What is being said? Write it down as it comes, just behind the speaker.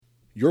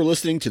You're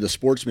listening to the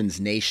Sportsman's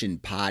Nation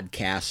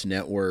Podcast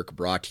Network,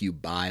 brought to you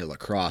by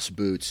Lacrosse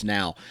Boots.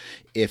 Now,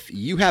 if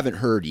you haven't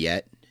heard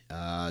yet,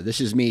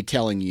 this is me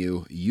telling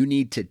you, you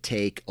need to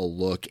take a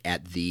look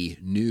at the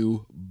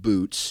new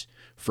boots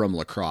from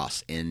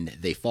Lacrosse, and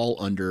they fall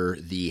under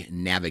the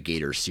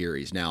Navigator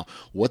series. Now,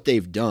 what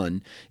they've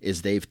done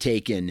is they've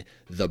taken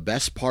the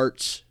best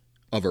parts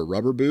of a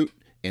rubber boot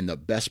and the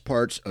best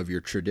parts of your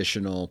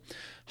traditional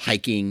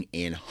hiking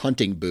and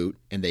hunting boot,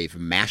 and they've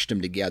mashed them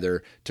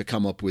together to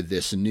come up with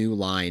this new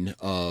line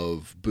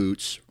of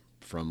boots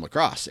from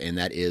Lacrosse, and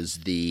that is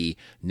the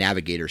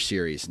Navigator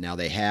series. Now,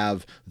 they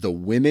have the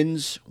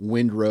women's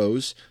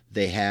Windrose,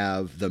 they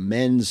have the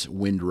men's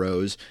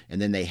Windrose,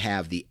 and then they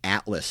have the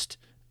Atlas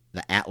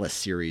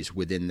series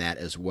within that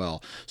as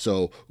well.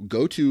 So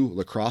go to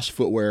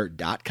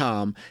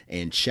lacrossefootwear.com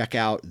and check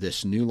out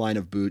this new line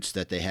of boots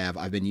that they have.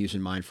 I've been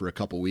using mine for a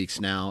couple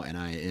weeks now, and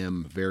I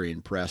am very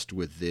impressed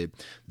with the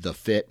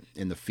fit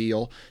and the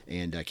feel,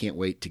 and I can't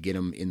wait to get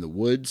them in the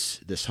woods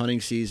this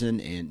hunting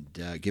season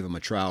and give them a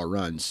trial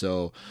run.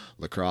 So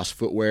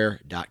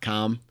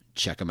lacrossefootwear.com,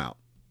 check them out.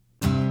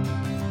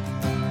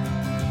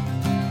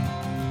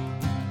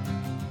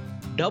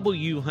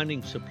 W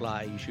Hunting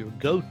Supply is your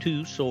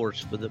go-to source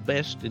for the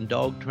best in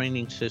dog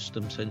training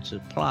systems and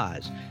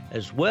supplies,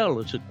 as well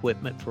as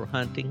equipment for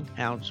hunting,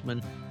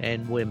 houndsmen,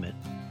 and women.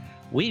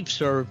 We've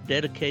served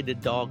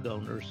dedicated dog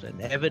owners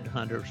and avid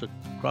hunters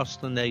across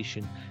the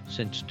nation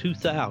since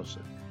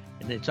 2000,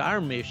 and it's our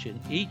mission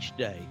each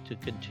day to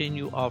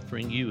continue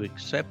offering you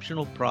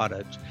exceptional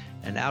products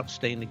and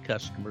outstanding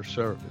customer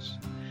service.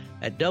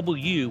 At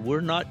W,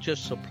 we're not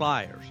just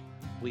suppliers.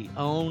 We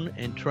own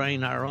and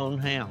train our own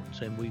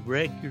hounds, and we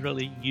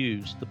regularly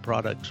use the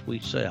products we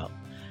sell.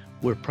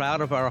 We're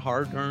proud of our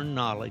hard-earned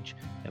knowledge,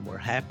 and we're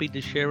happy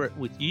to share it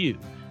with you,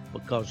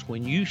 because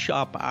when you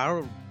shop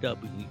our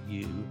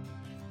W,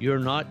 you're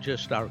not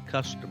just our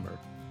customer,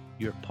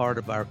 you're part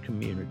of our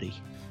community.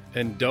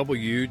 And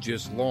W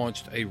just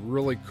launched a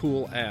really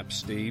cool app,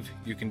 Steve.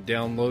 You can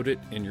download it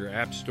in your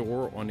app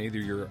store on either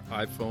your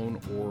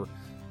iPhone or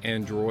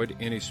Android,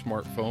 any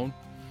smartphone.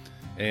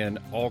 And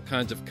all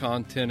kinds of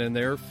content in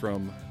there,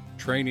 from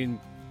training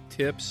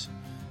tips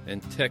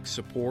and tech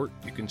support.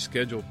 You can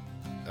schedule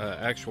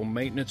actual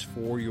maintenance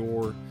for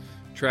your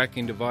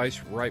tracking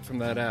device right from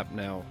that app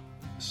now.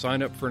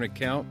 Sign up for an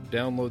account,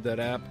 download that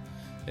app,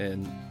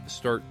 and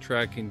start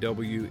tracking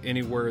W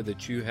anywhere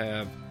that you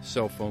have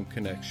cell phone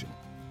connection.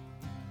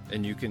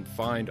 And you can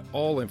find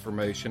all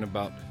information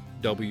about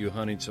W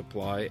Hunting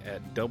Supply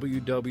at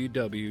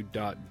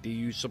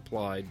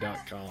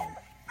www.dusupply.com.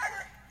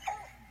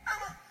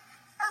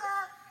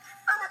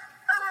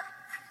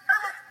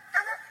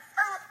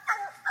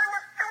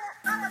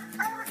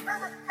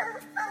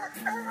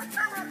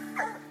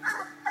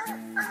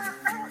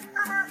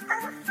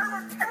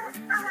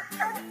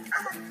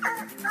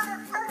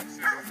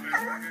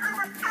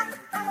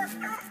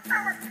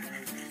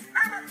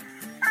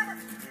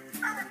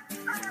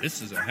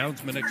 This is a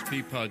Houndsman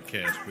XP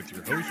podcast with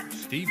your host,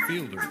 Steve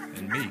Fielder,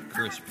 and me,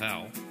 Chris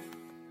Powell.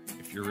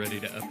 If you're ready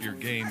to up your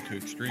game to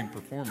extreme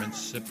performance,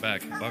 sit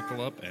back,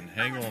 buckle up, and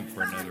hang on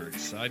for another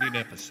exciting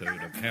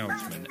episode of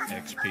Houndsman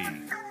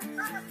XP.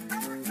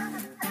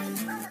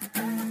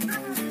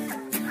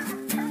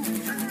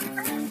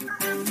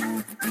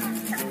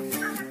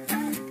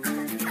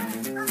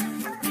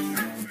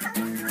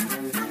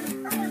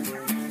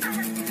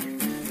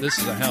 This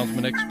is a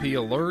Houndsman XP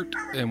alert,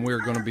 and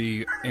we're going to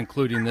be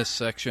including this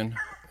section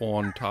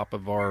on top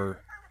of our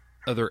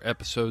other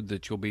episode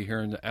that you'll be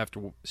hearing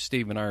after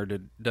Steve and I are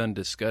done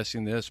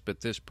discussing this,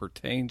 but this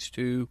pertains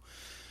to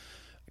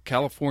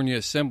California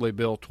Assembly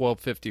Bill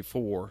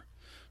 1254.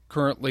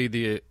 Currently,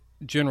 the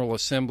General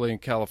Assembly in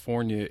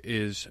California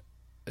is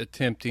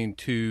attempting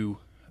to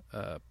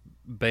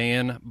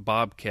ban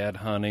bobcat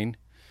hunting,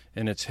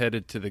 and it's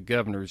headed to the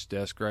governor's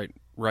desk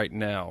right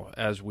now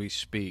as we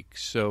speak.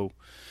 So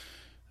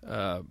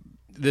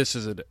this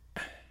is a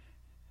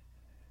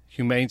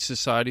Humane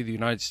Society of the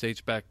United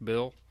States backed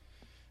bill,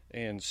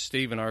 and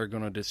Steve and I are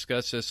going to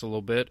discuss this a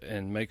little bit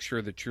and make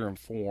sure that you're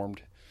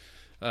informed.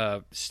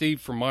 Steve,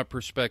 from my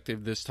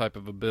perspective, this type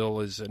of a bill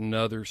is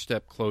another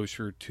step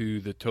closer to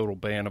the total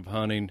ban of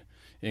hunting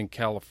in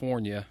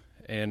California,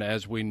 and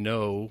as we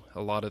know,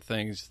 a lot of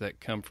things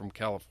that come from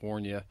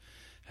California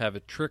have a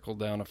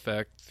trickle-down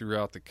effect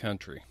throughout the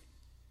country.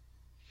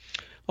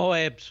 Oh,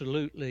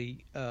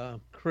 absolutely,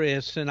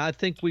 Chris. And I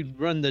think we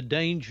run the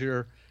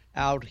danger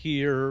out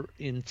here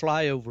in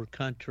flyover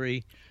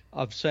country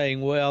of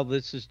saying, well,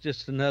 this is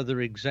just another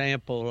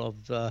example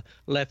of the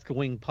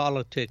left-wing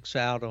politics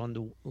out on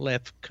the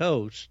left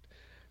coast.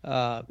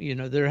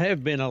 There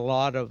have been a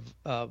lot of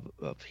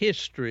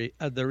history.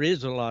 There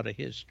is a lot of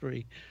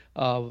history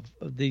of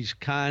these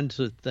kinds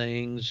of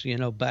things.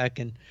 Back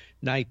in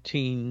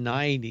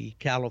 1990,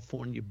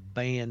 California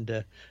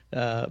banned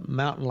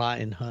mountain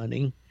lion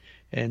hunting.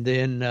 And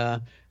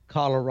then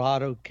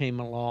Colorado came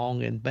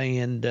along and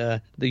banned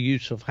the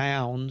use of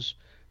hounds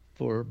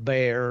for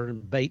bear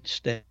and bait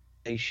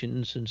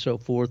stations and so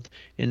forth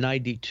in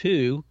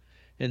 92.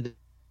 And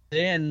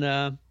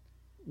then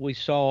we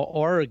saw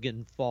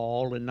Oregon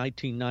fall in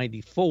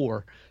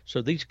 1994.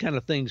 So these kind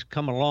of things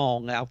come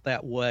along out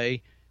that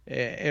way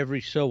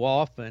every so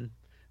often.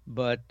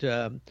 But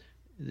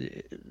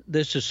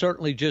this is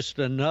certainly just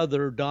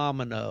another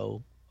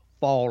domino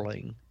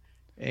falling,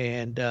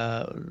 and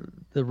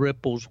the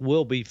ripples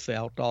will be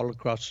felt all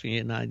across the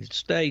United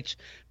States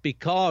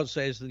because,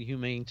 as the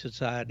Humane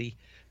Society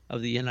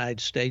of the United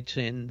States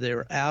and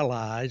their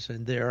allies,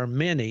 and there are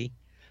many,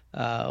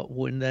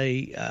 when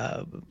they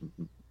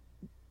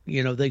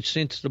they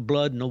sense the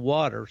blood in the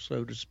water,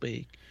 so to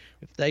speak.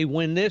 If they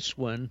win this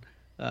one,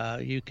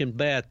 you can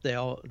bet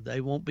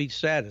they won't be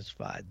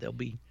satisfied. They'll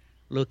be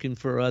looking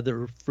for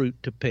other fruit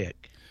to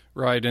pick.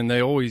 Right, and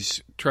they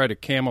always try to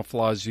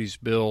camouflage these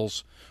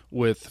bills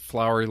with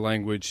flowery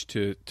language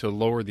to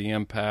lower the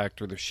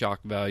impact or the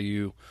shock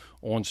value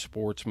on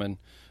sportsmen,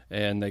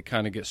 and they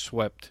kind of get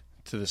swept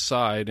to the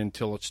side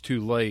until it's too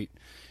late.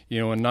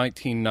 In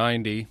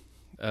 1990,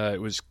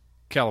 it was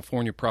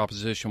California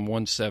Proposition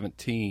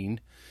 117,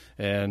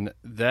 and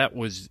that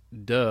was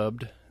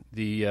dubbed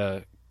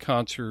the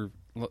Conservation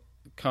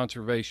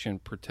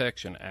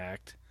Protection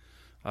Act,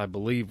 I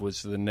believe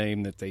was the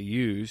name that they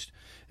used.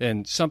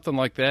 And something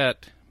like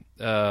that,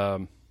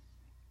 it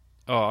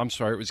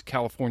was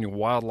California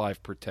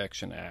Wildlife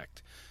Protection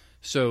Act.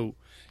 So,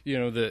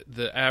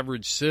 the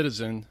average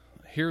citizen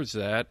hears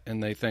that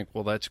and they think,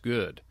 well, that's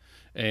good.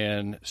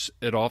 And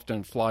it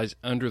often flies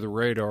under the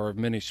radar of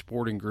many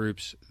sporting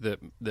groups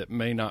that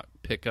may not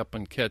pick up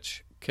and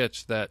catch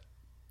that,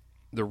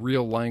 the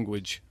real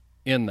language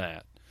in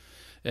that.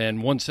 And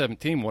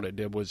 117, what it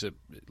did was, it,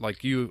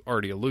 like you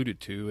already alluded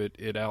to,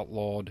 it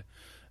outlawed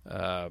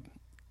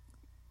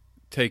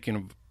taking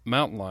of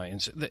mountain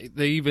lions.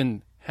 They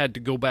even had to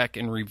go back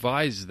and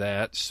revise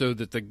that so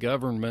that the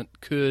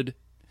government could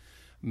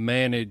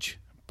manage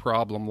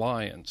problem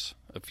lions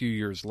a few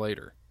years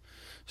later.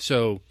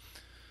 So,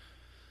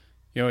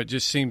 it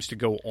just seems to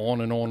go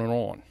on and on and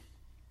on.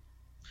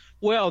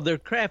 Well, they're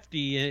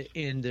crafty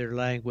in their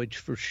language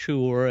for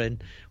sure,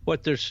 and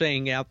what they're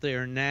saying out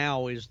there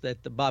now is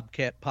that the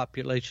bobcat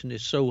population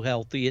is so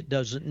healthy it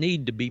doesn't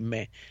need to be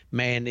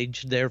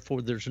managed,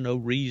 therefore there's no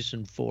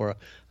reason for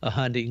a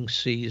hunting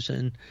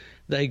season.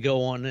 They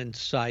go on and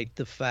cite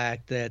the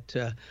fact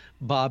that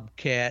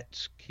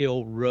bobcats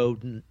kill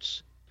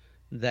rodents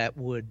that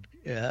would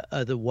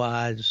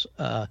otherwise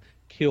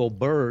kill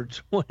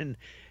birds, when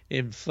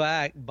in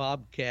fact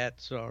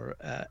bobcats are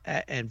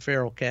and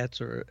feral cats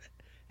are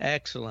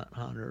excellent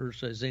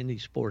hunters, as any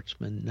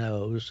sportsman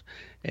knows,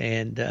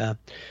 and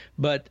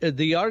but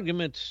the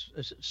arguments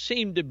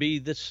seem to be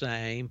the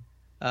same.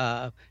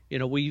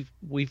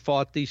 We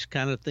fought these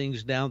kind of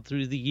things down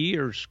through the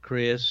years,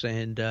 Chris,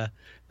 and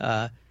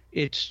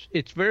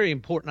it's very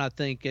important, I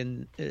think,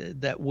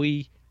 that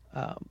we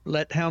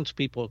let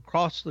houndspeople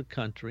across the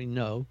country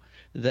know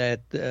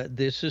that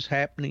this is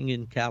happening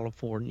in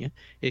California.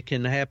 It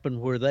can happen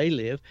where they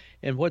live,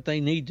 and what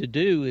they need to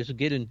do is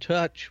get in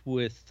touch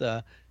with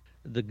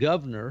the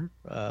governor,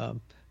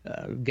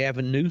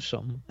 Gavin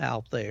Newsom,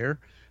 out there.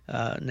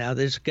 Now,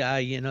 this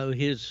guy,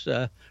 his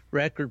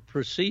record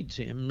precedes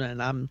him,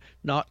 and I'm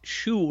not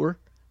sure,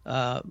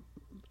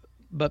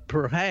 but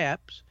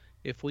perhaps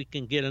if we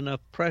can get enough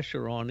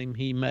pressure on him,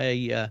 he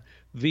may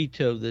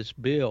veto this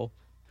bill.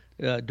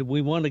 Do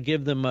we want to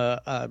give them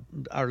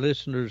our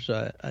listeners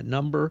a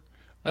number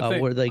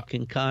where they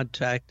can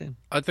contact him?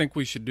 I think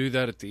we should do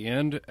that at the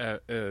end,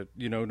 to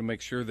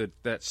make sure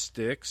that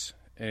sticks,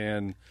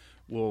 and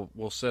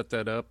We'll set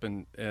that up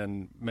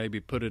and maybe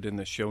put it in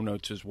the show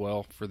notes as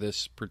well for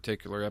this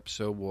particular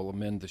episode. We'll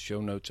amend the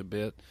show notes a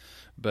bit.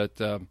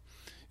 But,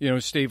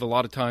 Steve, a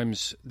lot of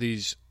times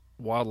these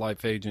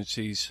wildlife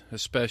agencies,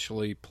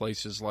 especially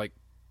places like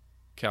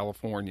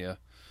California,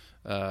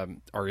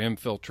 are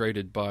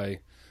infiltrated by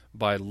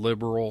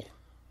liberal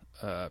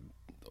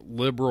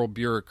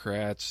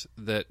bureaucrats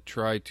that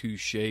try to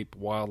shape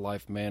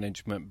wildlife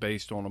management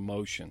based on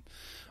emotion.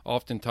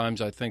 Oftentimes,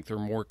 I think they're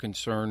more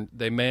concerned.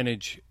 They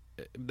manage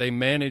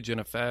in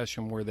a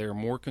fashion where they're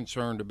more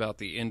concerned about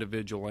the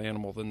individual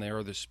animal than they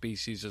are the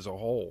species as a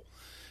whole.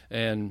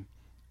 And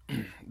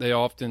they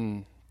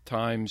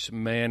oftentimes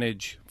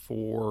manage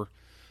for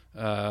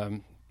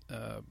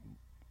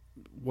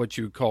what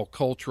you would call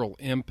cultural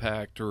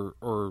impact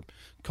or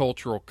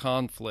cultural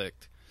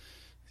conflict.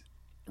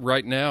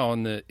 Right now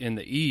in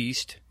the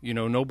East,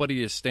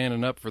 nobody is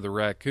standing up for the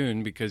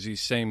raccoon because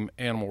these same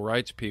animal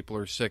rights people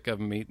are sick of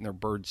them eating their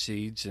bird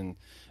seeds and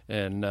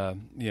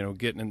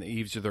getting in the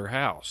eaves of their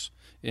house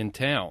in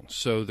town.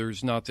 So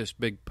there's not this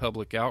big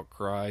public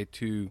outcry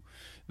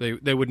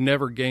they would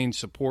never gain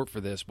support for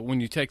this. But when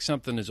you take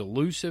something as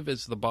elusive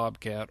as the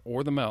bobcat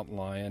or the mountain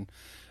lion,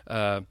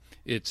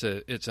 it's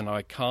an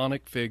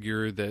iconic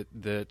figure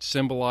that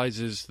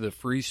symbolizes the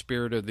free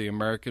spirit of the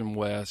American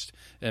West,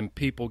 and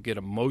people get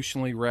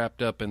emotionally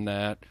wrapped up in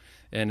that,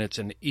 and it's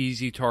an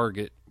easy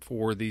target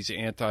for these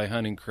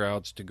anti-hunting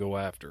crowds to go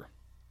after.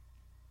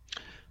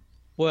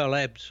 Well,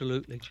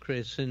 absolutely,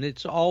 Chris. And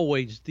it's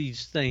always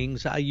these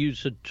things. I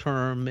use a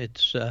term,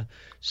 it's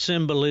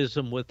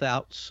symbolism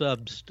without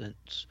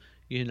substance.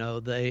 You know,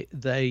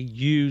 they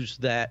use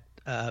that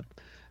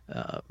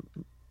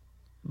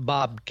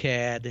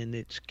bobcat and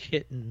its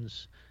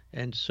kittens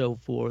and so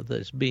forth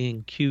as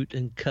being cute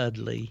and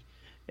cuddly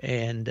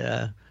and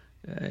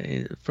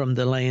from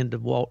the land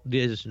of Walt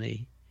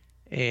Disney.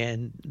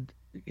 And,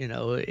 you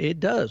know,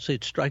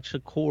 it strikes a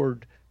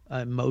chord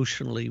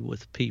emotionally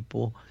with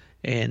people.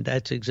 And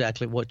that's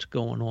exactly what's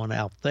going on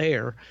out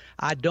there.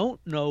 I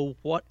don't know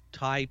what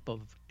type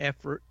of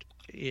effort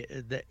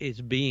that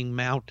is being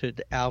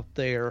mounted out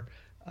there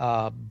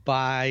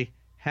by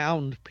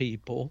hound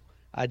people.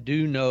 I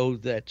do know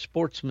that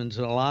Sportsman's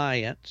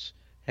Alliance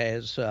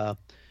has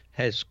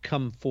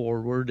come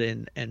forward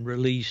and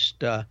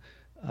released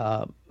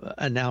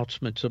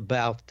announcements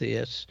about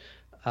this.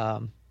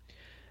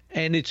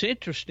 And it's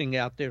interesting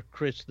out there,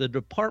 Chris, the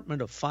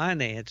Department of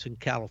Finance in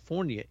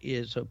California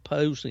is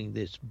opposing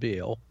this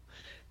bill.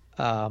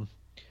 And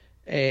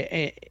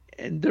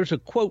there's a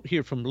quote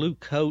here from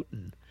Luke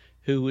Houghton,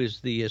 who is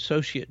the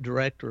Associate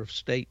Director of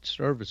State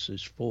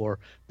Services for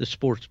the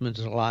Sportsman's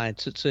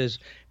Alliance. It says,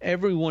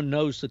 everyone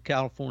knows the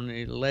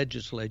California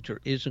legislature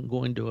isn't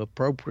going to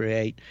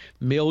appropriate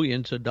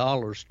millions of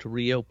dollars to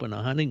reopen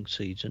a hunting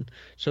season.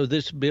 So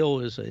this bill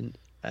is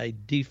a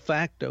de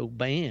facto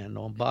ban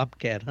on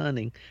bobcat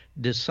hunting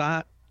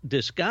disguised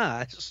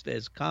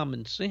as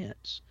common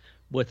sense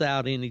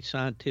without any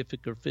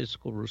scientific or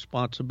fiscal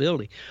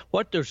responsibility.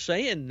 What they're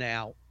saying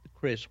now,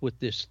 Chris, with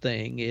this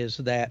thing is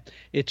that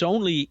it's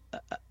only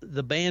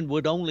the ban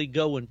would only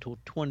go until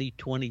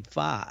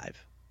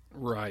 2025.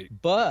 Right.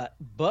 But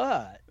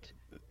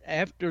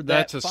after that,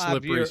 that's a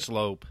slippery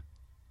slope.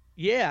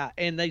 Yeah,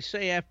 and they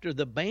say after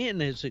the ban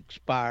has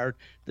expired,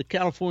 the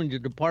California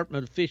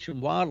Department of Fish and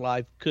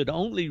Wildlife could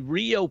only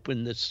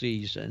reopen the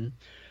season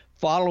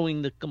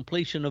following the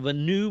completion of a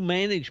new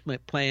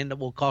management plan that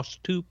will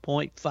cost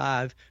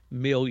 $2.5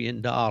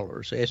 million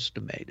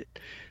estimated.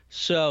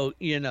 So,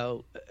 you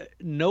know,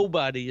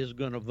 nobody is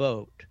going to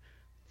vote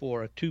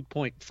for a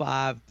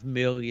 $2.5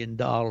 million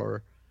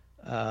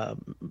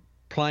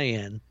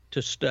plan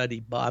to study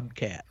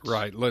bobcats.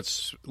 Right.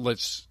 Let's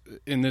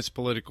in this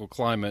political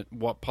climate,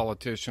 what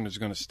politician is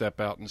going to step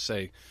out and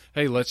say,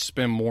 hey, let's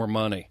spend more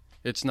money?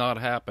 It's not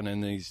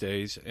happening these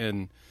days.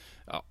 And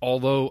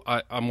although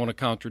I'm going to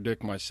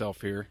contradict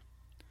myself here,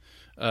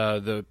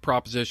 the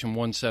Proposition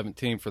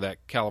 117 for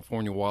that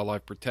California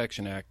Wildlife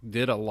Protection Act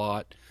did a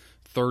lot,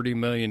 $30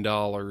 million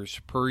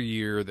per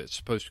year that's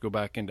supposed to go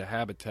back into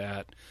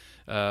habitat.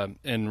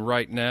 And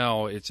right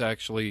now it's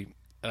actually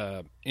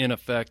in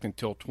effect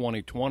until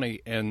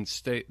 2020, and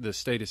the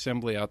state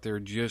assembly out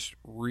there just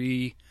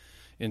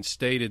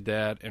reinstated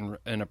that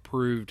and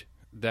approved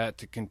that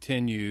to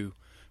continue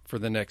for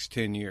the next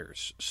 10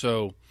 years.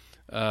 So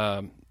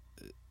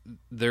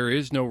there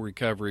is no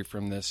recovery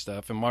from this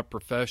stuff. In my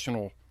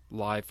professional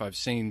life, I've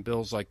seen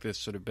bills like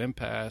this that have been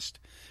passed,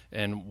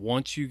 and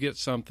once you get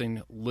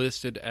something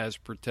listed as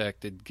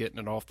protected, getting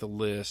it off the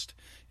list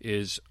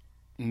is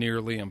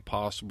nearly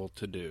impossible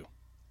to do.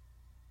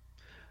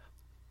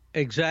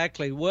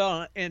 Exactly.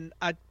 Well, and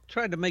I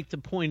tried to make the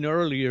point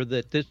earlier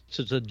that this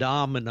is a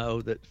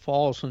domino that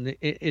falls, and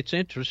it's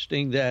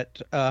interesting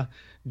that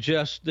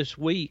just this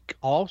week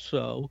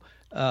also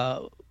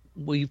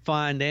we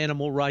find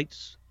animal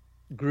rights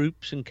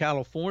groups in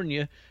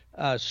California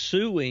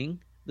suing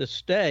the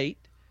state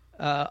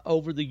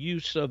over the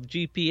use of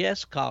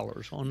GPS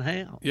collars on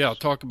hounds. Yeah,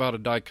 talk about a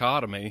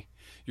dichotomy.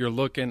 You're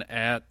looking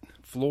at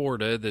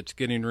Florida that's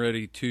getting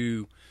ready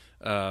to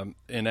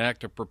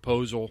enact a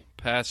proposal,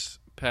 pass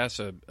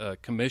a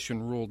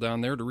commission rule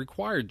down there to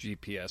require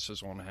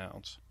GPSs on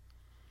hounds.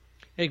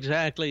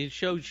 Exactly. It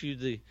shows you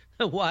the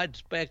wide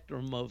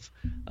spectrum of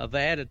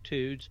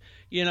attitudes.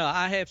 You know,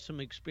 I have some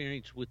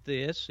experience with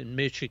this in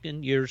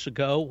Michigan years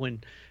ago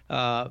when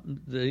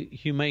the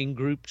humane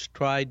groups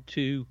tried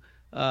to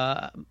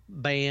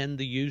ban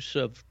the use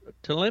of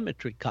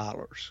telemetry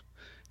collars.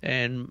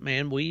 And,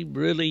 man, we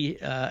really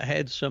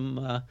had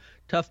some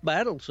tough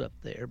battles up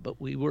there,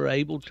 but we were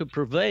able to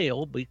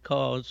prevail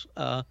because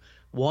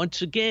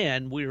once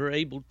again, we were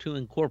able to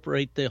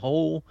incorporate the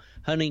whole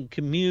hunting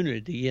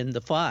community in the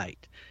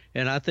fight.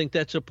 And I think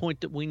that's a point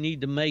that we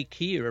need to make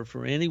here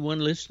for anyone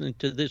listening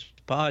to this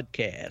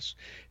podcast,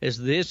 is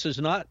this is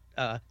not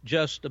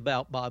just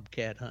about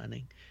bobcat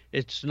hunting.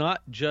 It's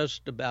not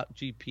just about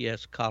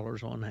GPS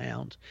collars on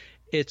hounds.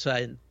 It's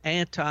an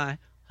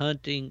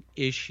anti-hunting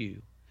issue.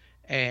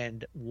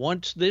 And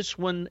once this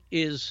one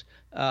is,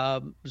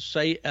 this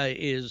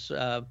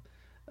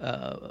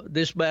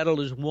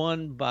battle is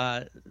won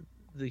by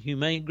the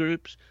humane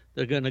groups,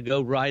 they're going to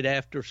go right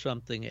after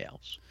something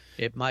else.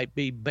 It might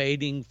be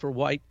baiting for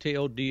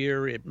white-tailed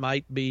deer. It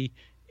might be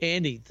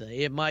anything.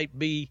 It might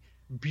be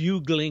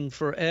bugling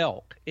for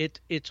elk.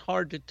 It's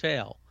hard to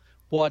tell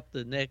what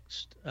the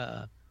next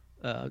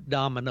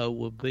domino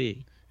will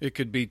be. It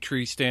could be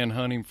tree stand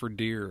hunting for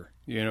deer.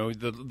 You know,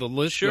 the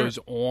list goes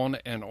on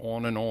and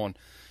on and on.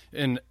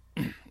 And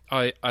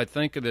I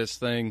think of this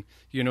thing,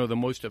 the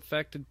most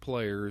affected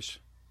players,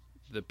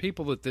 the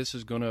people that this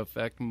is going to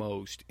affect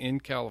most in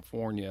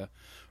California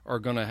are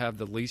going to have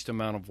the least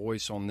amount of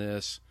voice on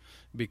this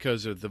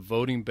because of the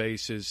voting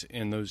bases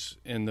in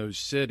those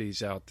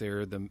cities out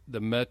there, the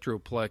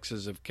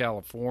metroplexes of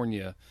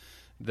California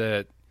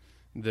that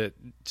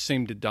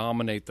seem to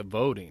dominate the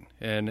voting.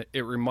 And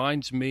it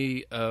reminds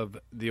me of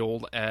the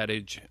old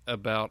adage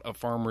about a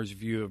farmer's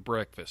view of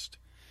breakfast.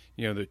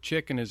 The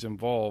chicken is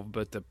involved,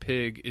 but the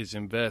pig is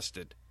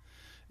invested.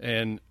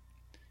 And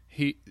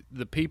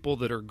the people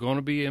that are going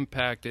to be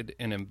impacted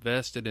and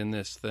invested in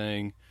this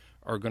thing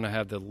are going to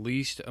have the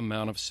least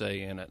amount of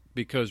say in it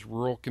because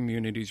rural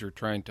communities are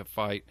trying to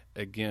fight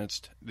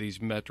against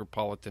these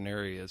metropolitan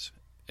areas,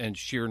 and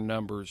sheer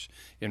numbers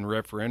in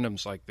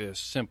referendums like this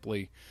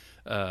simply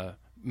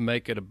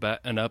make it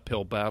an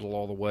uphill battle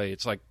all the way.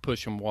 It's like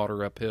pushing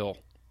water uphill.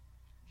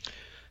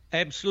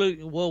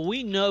 Absolutely. Well,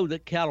 we know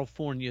that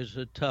California is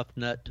a tough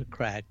nut to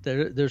crack.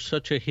 There's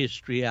such a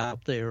history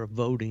out there of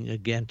voting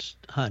against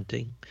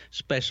hunting,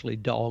 especially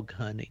dog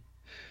hunting.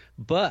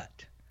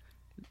 But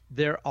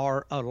there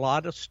are a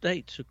lot of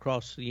states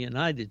across the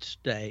United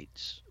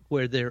States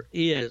where there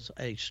is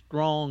a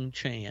strong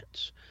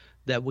chance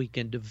that we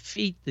can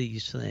defeat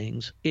these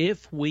things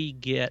if we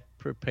get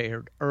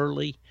prepared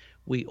early,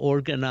 we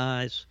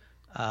organize,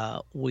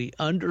 we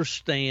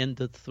understand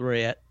the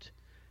threat,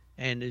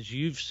 and as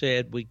you've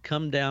said, we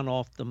come down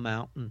off the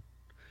mountain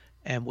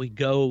and we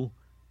go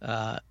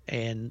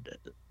and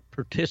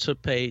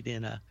participate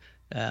in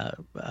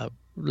a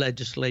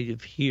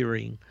legislative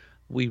hearing.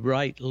 We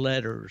write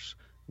letters.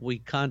 We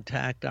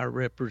contact our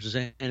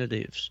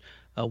representatives.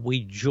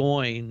 We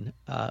join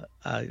a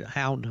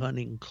hound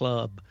hunting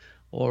club,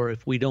 or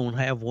if we don't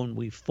have one,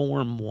 we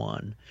form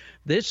one.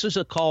 This is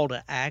a call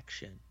to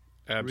action.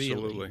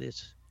 Absolutely. Really.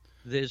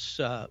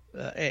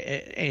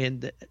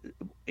 And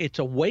it's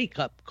a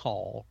wake-up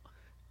call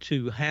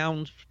to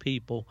hounds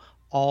people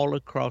all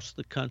across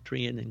the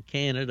country and in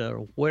Canada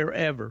or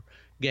wherever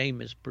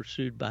game is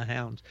pursued by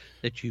hounds,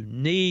 that you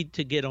need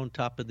to get on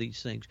top of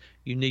these things.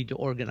 You need to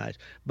organize.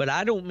 But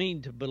I don't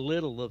mean to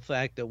belittle the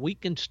fact that we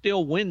can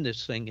still win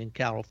this thing in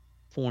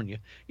California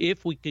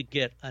if we could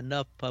get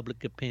enough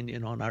public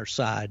opinion on our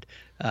side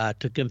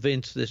to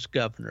convince this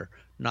governor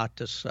not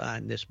to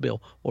sign this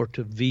bill or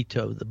to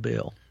veto the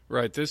bill.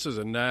 Right. This is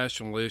a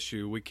national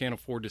issue. We can't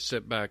afford to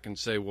sit back and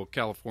say, well,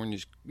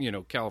 California's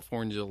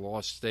a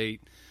lost state,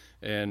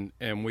 and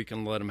we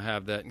can let them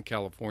have that in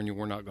California.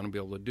 We're not going to be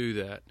able to do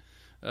that.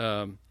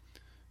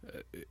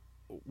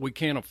 We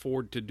can't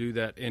afford to do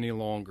that any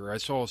longer. I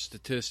saw a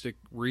statistic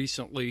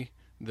recently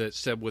that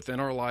said within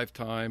our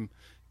lifetime,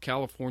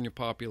 California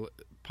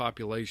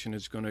population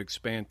is going to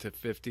expand to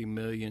 50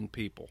 million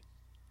people.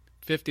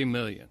 50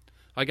 million.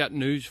 I got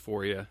news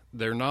for you.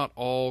 They're not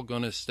all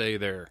going to stay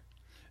there.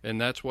 And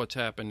that's what's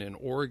happened in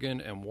Oregon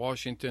and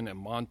Washington and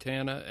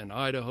Montana and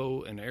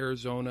Idaho and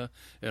Arizona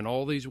and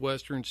all these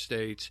western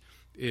states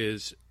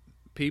is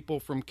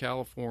people from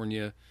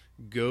California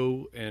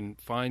go and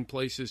find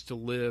places to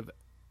live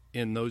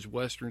in those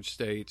western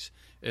states,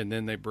 and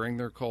then they bring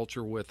their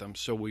culture with them.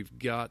 So we've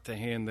got to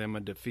hand them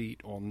a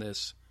defeat on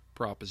this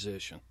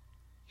proposition.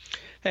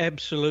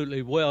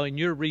 Absolutely. Well, in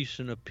your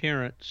recent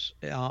appearance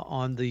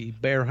on the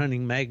Bear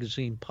Hunting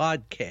Magazine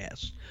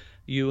podcast,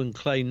 you and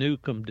Clay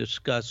Newcomb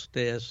discussed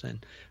this,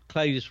 and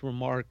Clay's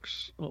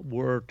remarks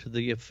were to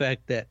the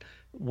effect that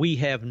we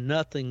have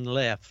nothing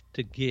left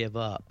to give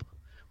up.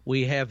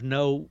 We have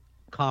no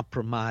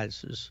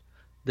compromises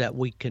that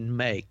we can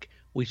make.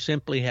 We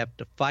simply have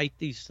to fight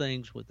these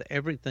things with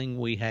everything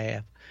we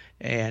have,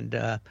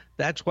 and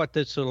that's what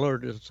this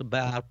alert is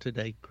about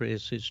today,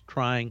 Chris, is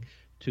trying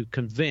to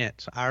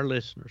convince our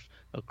listeners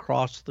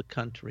across the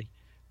country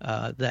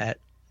that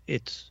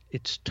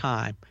it's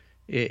time.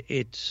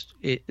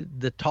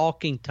 The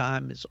talking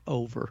time is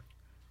over.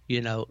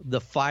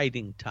 The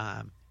fighting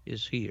time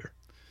is here.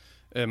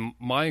 And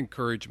my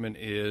encouragement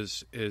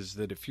is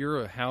that if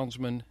you're a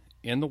houndsman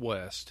in the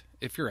West,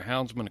 if you're a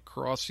houndsman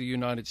across the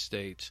United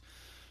States,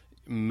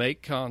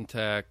 make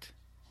contact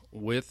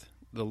with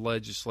the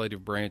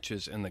legislative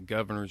branches and the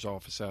governor's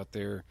office out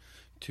there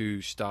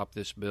to stop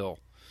this bill.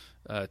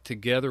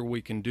 Together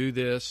we can do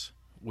this.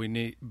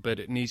 But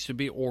it needs to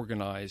be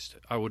organized.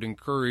 I would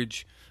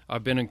encourage.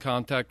 I've been in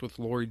contact with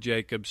Lori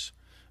Jacobs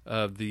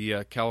of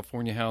the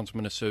California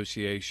Houndsman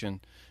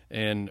Association,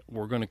 and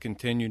we're going to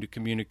continue to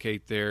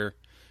communicate there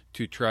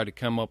to try to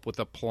come up with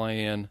a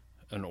plan,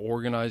 an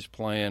organized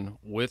plan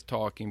with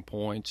talking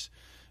points,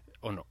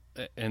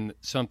 and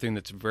something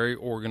that's very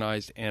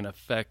organized and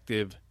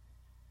effective,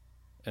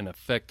 an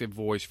effective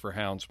voice for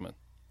houndsmen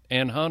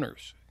and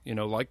hunters.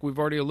 Like we've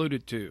already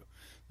alluded to.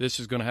 This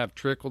is going to have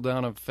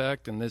trickle-down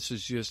effect, and this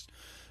is just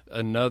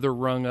another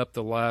rung up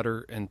the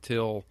ladder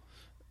until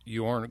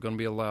you aren't going to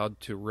be allowed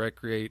to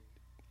recreate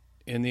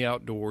in the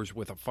outdoors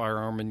with a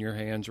firearm in your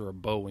hands or a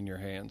bow in your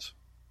hands.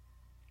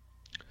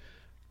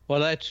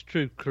 Well, that's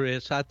true,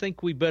 Chris. I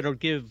think we better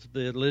give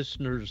the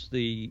listeners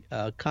the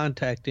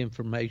contact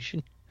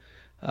information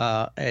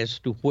as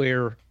to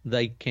where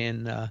they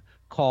can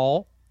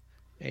call,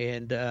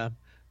 and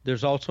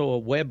there's also a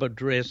web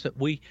address that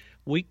we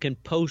can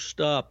post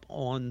up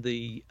on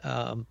the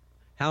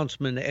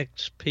Houndsman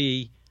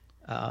XP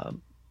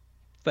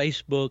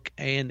Facebook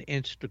and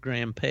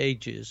Instagram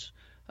pages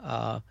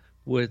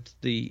with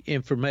the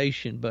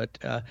information, but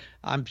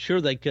I'm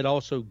sure they could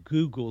also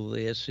Google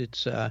this.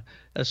 It's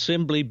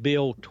Assembly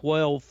Bill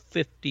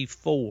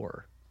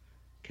 1254,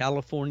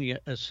 California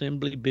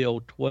Assembly Bill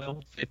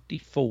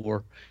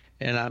 1254,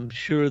 and I'm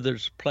sure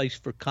there's a place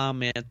for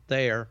comment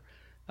there.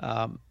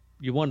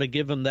 You want to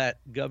give them that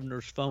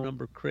governor's phone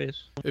number,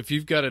 Chris? If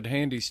you've got it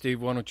handy,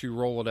 Steve, why don't you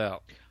roll it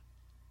out?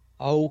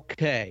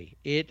 Okay,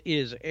 it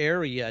is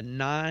area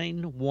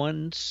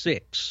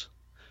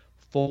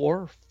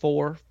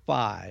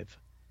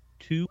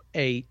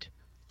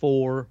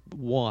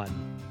 916-445-2841.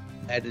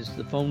 That is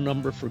the phone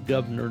number for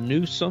Governor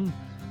Newsom,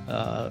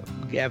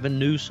 Gavin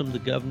Newsom, the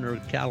governor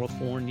of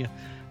California.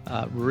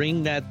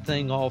 Ring that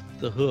thing off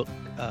the hook,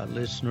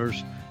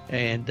 listeners,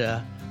 and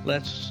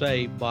let's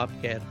save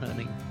bobcat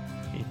hunting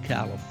in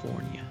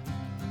California.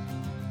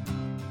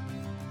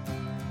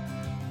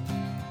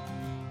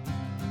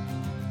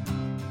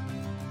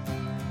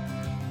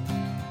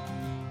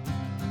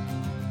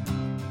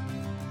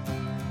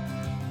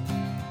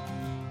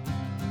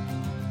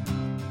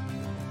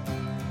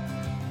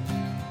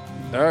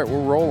 All right,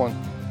 we're rolling.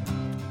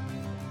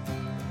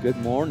 Good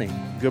morning.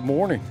 Good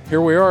morning.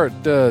 Here we are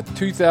at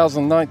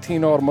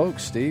 2019 Autumn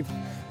Oaks, Steve.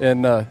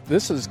 And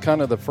this is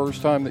kind of the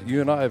first time that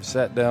you and I have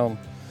sat down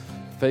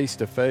face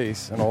to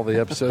face in all the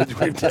episodes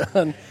we've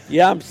done.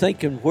 Yeah, I'm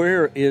thinking,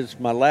 where is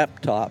my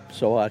laptop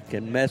so I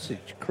can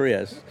message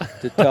Chris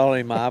to tell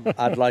him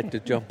I'd like to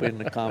jump in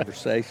the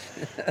conversation.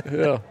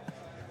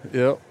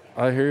 Yeah,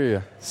 I hear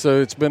you. So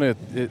it's been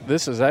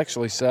this is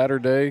actually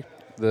Saturday,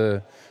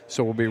 so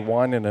we'll be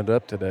winding it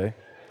up today.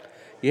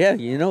 Yeah,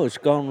 it's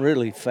gone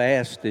really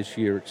fast this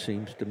year, it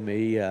seems to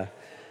me.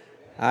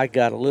 I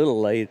got a little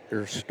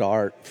later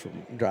start from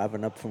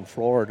driving up from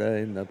Florida,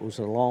 and it was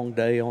a long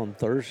day on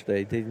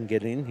Thursday. Didn't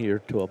get in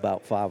here till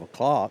about 5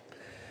 o'clock.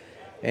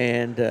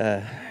 And,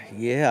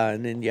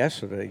 and then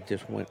yesterday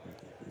just went,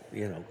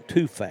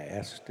 too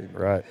fast.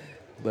 Right.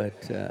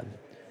 But,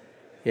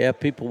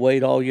 people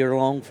wait all year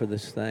long for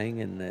this thing,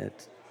 and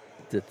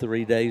the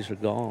 3 days are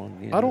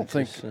gone. I don't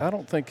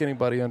think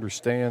anybody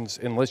understands,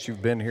 unless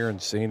you've been here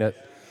and seen it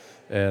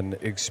and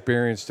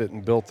experienced it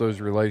and built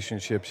those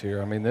relationships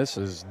here. I mean, this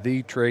is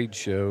the trade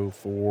show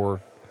for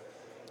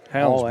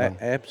houndsmen. Oh,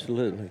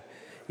 absolutely.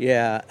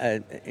 Yeah,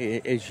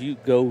 as you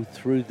go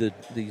through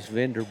these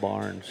vendor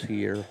barns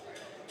here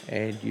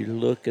and you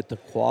look at the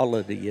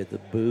quality of the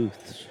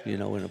booths,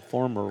 in a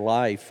former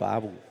life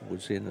I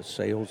was in a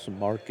sales and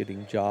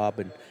marketing job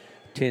and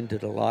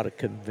attended a lot of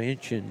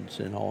conventions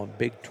and all, and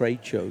big trade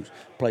shows,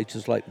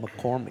 places like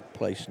McCormick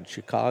Place in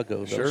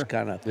Chicago, those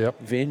kind of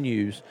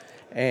venues.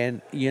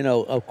 And,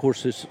 of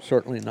course, it's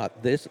certainly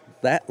not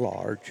that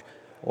large,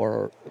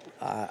 or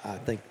I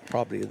think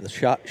probably the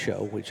SHOT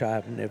Show, which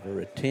I've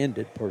never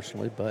attended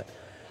personally. But,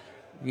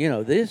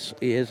 this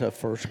is a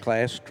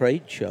first-class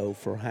trade show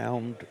for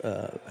hound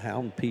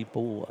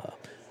people.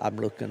 I'm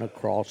looking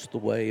across the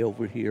way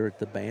over here at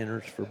the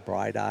banners for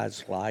Bright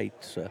Eyes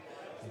Lights,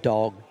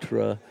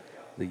 Dogtra.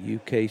 The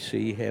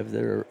UKC have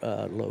their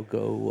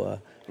logo.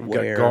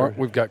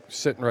 We've got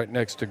sitting right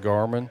next to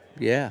Garmin.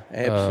 Yeah,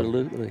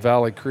 absolutely.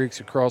 Valley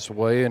Creek's across the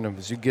way, and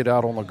as you get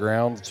out on the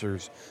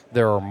grounds,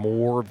 there are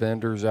more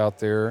vendors out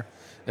there.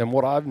 And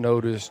what I've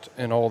noticed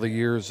in all the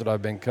years that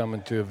I've been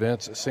coming to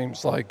events, it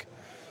seems like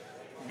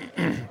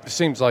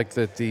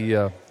that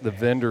the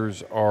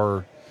vendors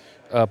are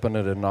upping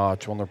it a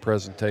notch on their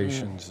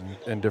presentations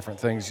and different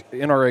things.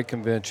 NRA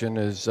convention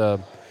is a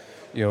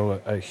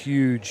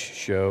huge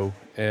show,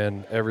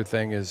 and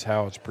everything is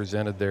how it's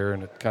presented there,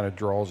 and it kind of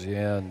draws you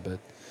in. But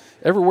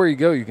everywhere you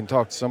go, you can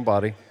talk to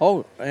somebody.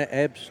 Oh,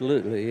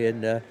 absolutely.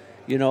 And,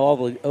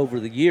 over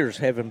the years,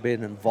 having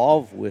been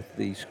involved with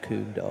these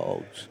coon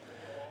dogs,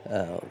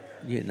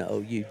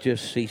 you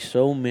just see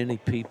so many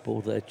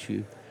people that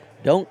you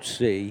don't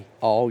see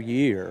all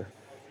year,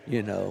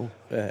 and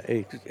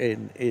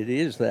it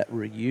is that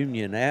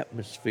reunion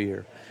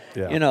atmosphere.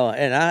 Yeah.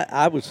 And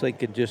I was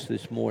thinking just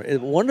this morning,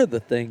 one of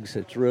the things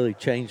that's really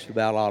changed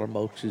about Autumn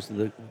Oaks is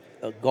the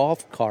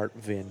golf cart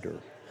vendor.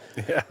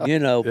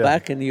 Yeah.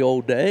 Back in the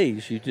old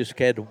days, you just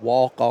had to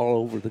walk all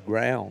over the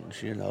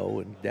grounds,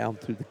 and down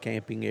through the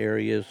camping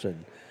areas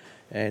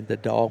and the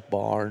dog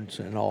barns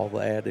and all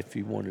that if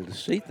you wanted to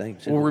see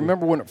things. Well,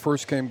 remember when it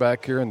first came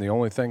back here and the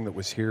only thing that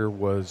was here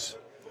was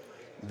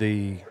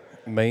the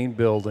main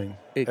building.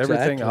 Exactly.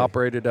 Everything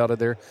operated out of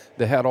there.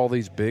 They had all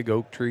these big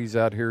oak trees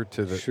out here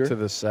to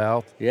the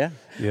south. Yeah.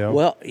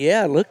 Well,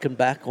 looking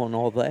back on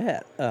all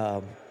that,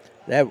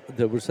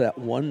 there was that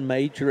one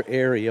major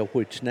area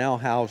which now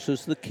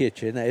houses the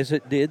kitchen, as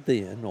it did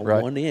then, on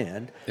one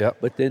end. Yep.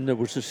 But then there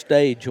was a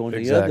stage on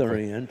the other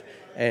end,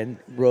 and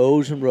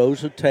rows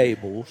of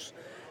tables,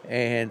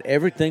 and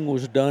everything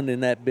was done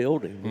in that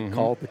building. We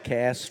called the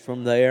cast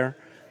from there.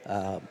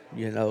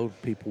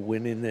 People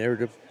went in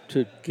there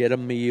to get a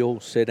meal,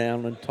 sit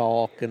down and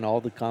talk, and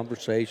all the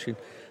conversation.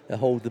 They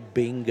hold the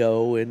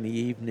bingo in the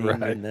evening,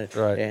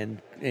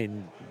 and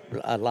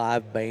a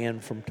live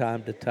band from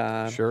time to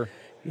time. Sure.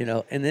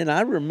 And then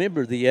I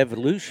remember the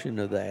evolution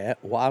of that.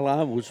 While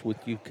I was with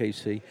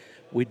UKC,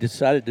 we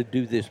decided to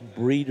do this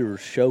breeder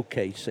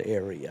showcase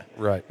area.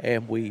 Right.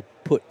 And we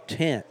put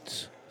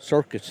tents,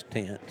 circus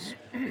tents,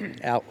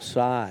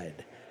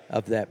 outside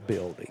of that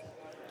building.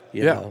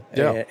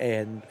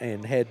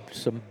 And had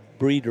some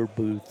breeder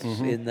booths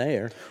in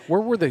there.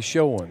 Where were they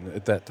showing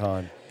at that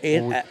time?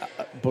 And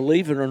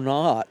believe it or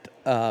not,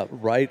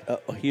 right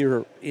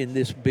here in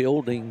this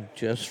building,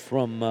 just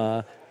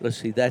from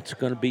that's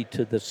going to be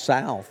to the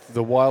south.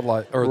 The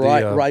wildlife or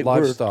right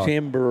livestock. Where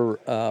timber,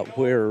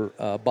 where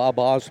Bob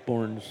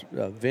Osborne's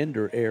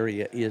vendor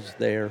area is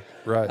there.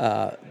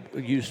 Right.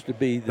 Used to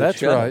be the That's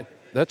show. right.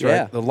 That's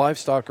right. The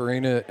livestock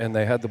arena, and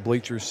they had the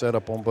bleachers set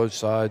up on both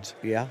sides.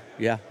 Yeah.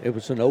 It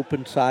was an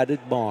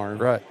open-sided barn.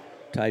 Right.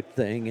 Type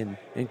thing, and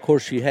of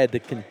course you had to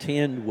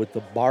contend with the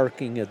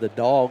barking of the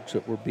dogs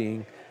that were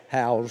being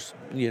housed,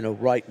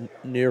 right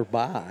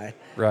nearby.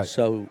 Right.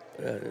 So,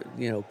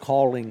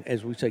 calling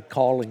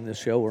the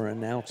show or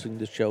announcing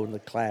the show and the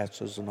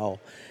classes and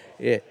all,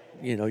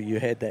 you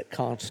had that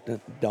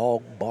constant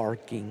dog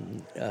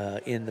barking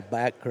in the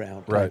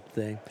background type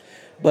thing.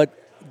 But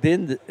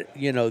then,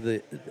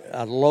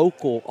 a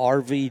local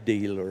RV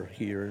dealer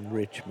here in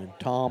Richmond,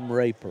 Tom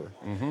Raper,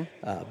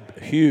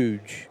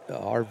 huge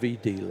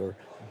RV dealer,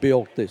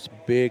 built this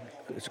big,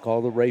 it's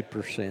called the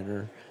Raper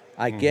Center,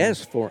 I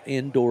guess for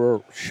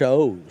indoor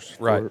shows,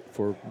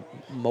 for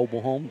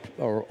mobile home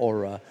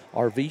or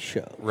RV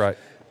shows. Right.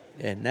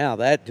 And now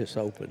that just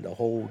opened the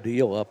whole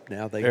deal up.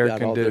 Now they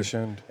got all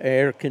the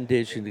air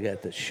conditioned. They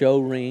got the show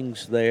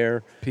rings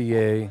there.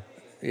 PA.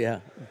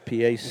 Yeah,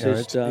 PA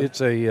system. It's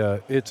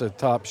a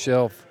top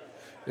shelf.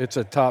 It's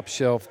a top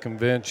shelf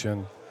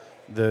convention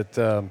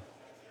that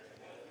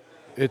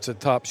it's a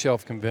top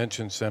shelf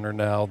convention center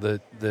now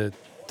that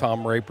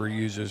Tom Raper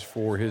uses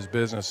for his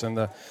business. And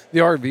the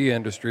RV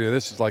industry,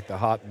 this is like the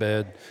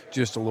hotbed,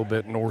 just a little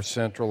bit north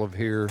central of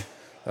here,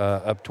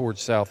 up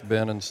towards South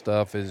Bend and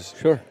stuff is.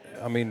 Sure.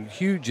 I mean,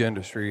 huge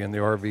industry in the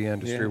RV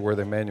industry where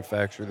they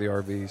manufacture the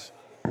RVs.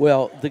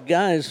 Well, the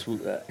guys,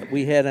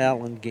 we had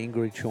Alan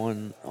Gingrich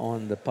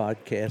on the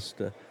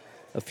podcast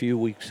a few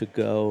weeks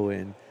ago,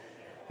 and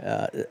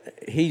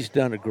he's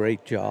done a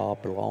great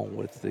job along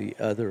with the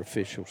other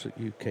officials at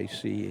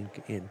UKC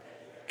in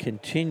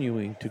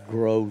continuing to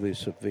grow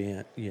this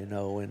event,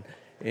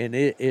 and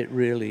it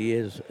really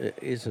is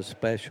a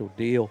special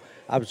deal.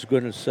 I was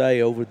going to say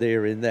over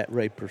there in that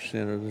Raper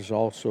Center, there's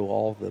also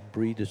all the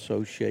Breed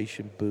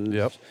Association booths.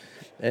 Yep.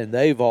 And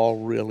they've all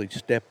really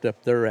stepped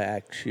up their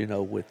acts,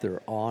 with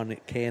their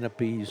awning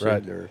canopies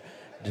and their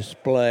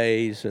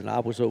displays. And I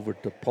was over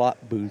at the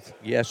plot booth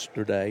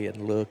yesterday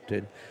and looked,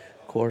 and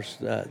of course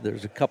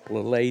there's a couple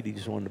of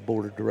ladies on the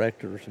board of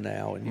directors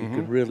now, and you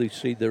can really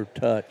see their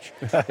touch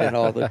and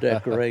all the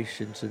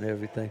decorations and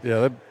everything.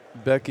 Yeah,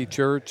 Becky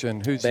Church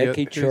and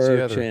Becky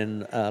Church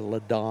and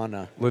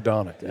LaDonna.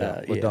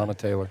 LaDonna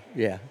Taylor.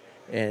 Yeah,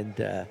 and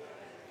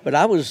but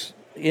I was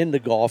in the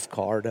golf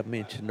cart I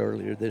mentioned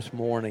earlier this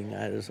morning.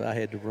 I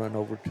had to run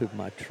over to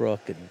my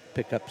truck and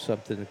pick up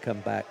something to come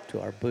back to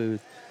our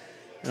booth,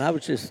 and I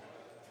was just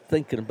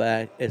thinking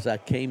about as I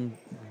came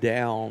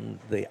down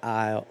the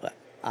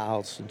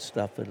aisles and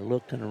stuff and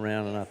looking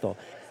around, and I thought,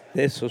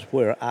 this is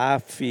where I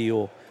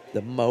feel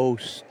the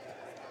most.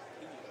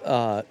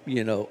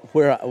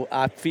 Where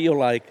I feel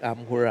like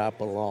I'm where I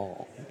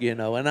belong,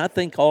 and I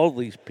think all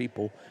these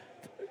people,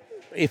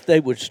 if they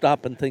would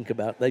stop and think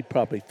about it, they'd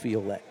probably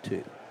feel that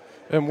too.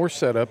 And we're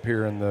set up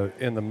here in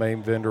the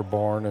main vendor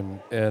barn,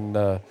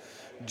 and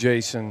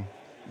Jason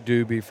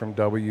Doobie from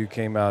W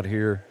came out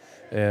here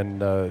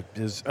and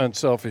is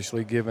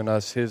unselfishly giving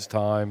us his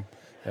time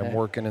and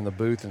working in the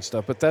booth and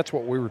stuff. But that's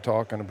what we were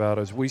talking about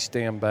as we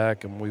stand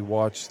back and we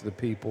watch the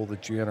people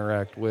that you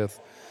interact with.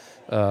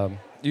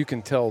 You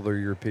can tell they're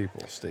your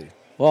people, Steve.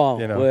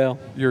 Well,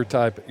 your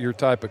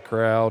type of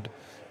crowd,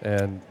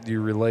 and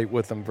you relate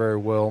with them very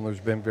well. And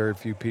there's been very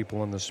few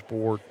people in the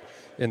sport,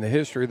 in the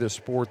history of the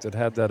sport, that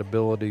have that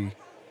ability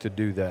to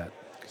do that.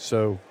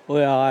 So,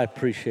 well, I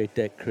appreciate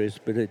that, Chris,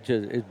 but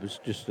it was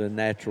just a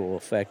natural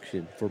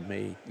affection for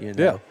me,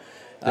 Yeah.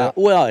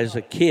 Well, as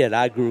a kid,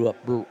 I grew up,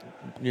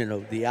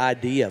 the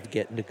idea of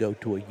getting to go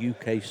to a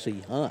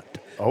UKC hunt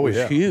was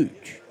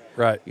huge.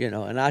 Right.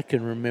 And I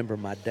can remember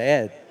my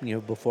dad,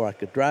 before I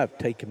could drive,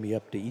 taking me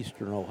up to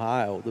Eastern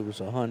Ohio. There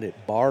was a hunt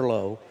at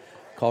Barlow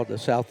called the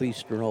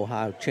Southeastern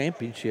Ohio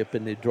Championship,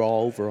 and they draw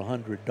over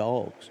 100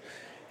 dogs.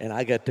 And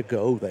I got to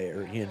go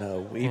there,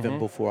 even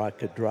before I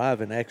could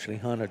drive and actually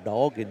hunt a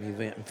dog in the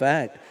event. In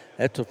fact,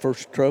 that's the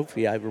first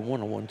trophy I ever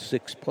won. I won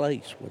 6th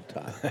place one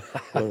time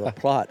with a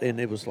plot, and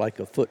it was like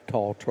a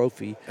foot-tall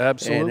trophy.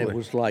 Absolutely. And it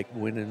was like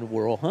winning the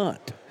World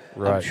Hunt.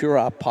 Right. I'm sure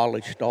I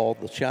polished all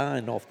the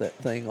shine off that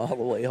thing all the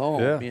way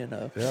home,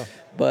 Yeah.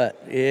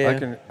 But,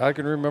 yeah. I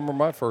can remember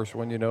my first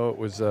one, it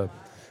was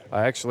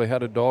I actually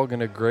had a dog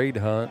in a grade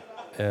hunt,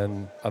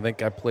 and I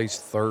think I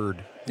placed third.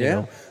 You Yeah.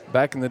 know,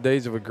 back in the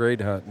days of a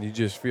grade hunt, and you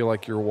just feel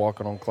like you're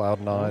walking on cloud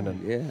nine.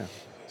 And Yeah.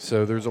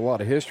 so there's a lot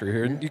of history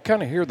here. And you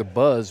kind of hear the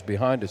buzz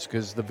behind us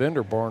because the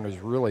vendor barn is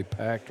really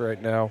packed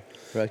right now.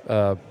 Right.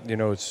 You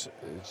know, it's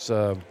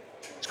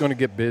going to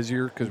get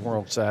busier because we're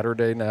on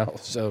Saturday now.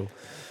 So,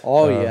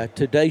 Oh, yeah.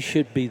 Today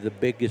should be the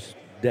biggest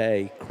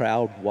day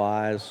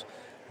crowd-wise.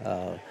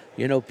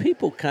 You know,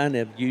 people kind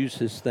of use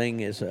this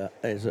thing as a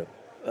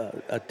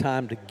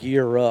time to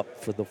gear up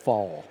for the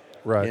fall.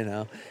 Right. You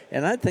know,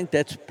 and I think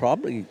that's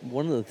probably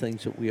one of the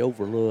things that we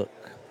overlook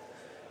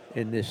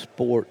in this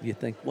sport. You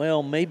think,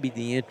 well, maybe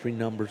the entry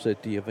numbers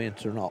at the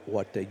events are not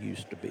what they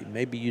used to be.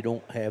 Maybe you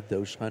don't have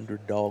those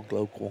 100-dog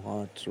local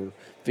hunts or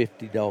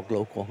 50-dog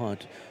local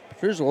hunts. But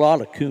there's a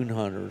lot of coon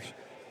hunters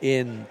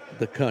in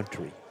the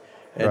country.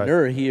 And Right.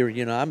 they're here.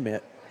 You know,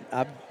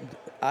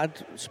 I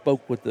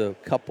spoke with a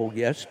couple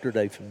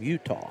yesterday from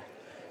Utah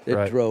that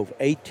Right. drove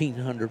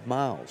 1,800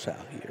 miles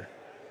out here.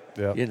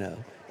 yeah. You know,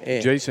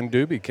 and Jason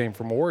Doobie came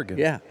from Oregon.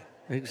 yeah,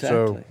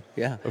 exactly. So,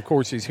 yeah, of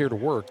course, he's here to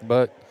work,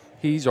 but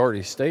he's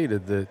already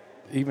stated that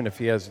even if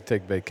he has to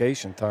take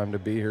vacation time to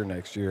be here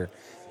next year,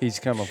 he's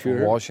coming from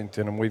Sure.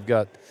 Washington, and we've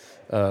got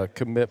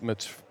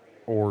commitments,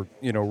 or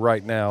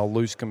right now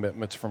loose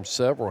commitments from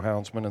several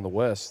houndsmen in the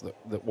West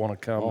that want to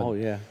come. oh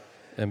yeah.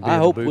 and be I in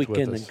the hope booth we with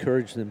can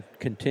us.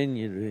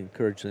 continue to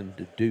encourage them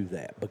to do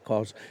that,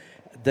 because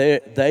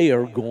they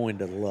are going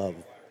to love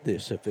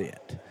this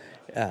event.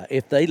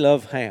 If they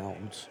love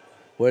hounds,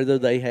 whether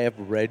they have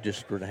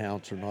registered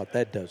hounds or not,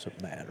 that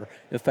doesn't matter.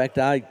 In fact,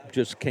 I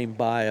just came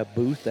by a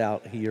booth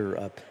out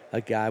here.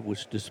 A guy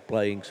was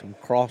displaying some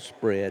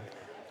crossbred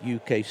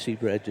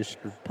UKC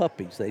registered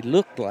puppies. They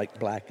looked like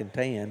black and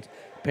tans.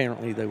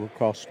 Apparently, they were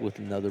crossed with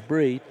another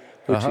breed,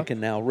 which you can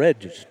now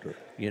register,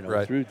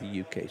 Right. through the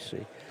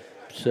UKC.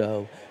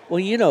 So,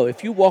 well,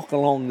 if you walk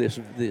along this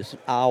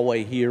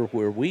aisleway here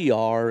where we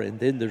are, and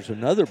then there's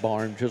another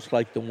barn just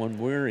like the one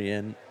we're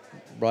in,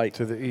 right?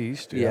 To the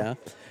east, Yeah.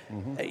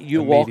 Mhm.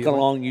 You walk Immediately.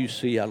 along, you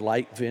see a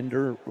light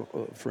vendor.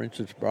 For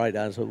instance, Bright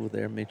Eyes over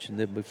there, mentioned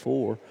them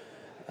before.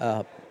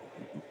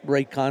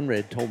 Ray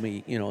Conrad told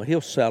me,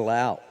 he'll sell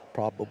out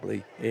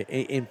probably.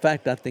 In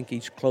fact, I think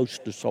he's close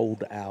to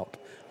sold out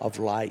of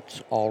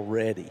lights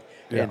already.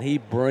 Yeah. And he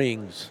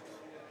brings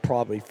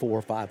probably 400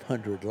 or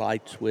 500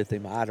 lights with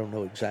him. I don't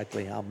know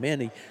exactly how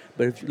many,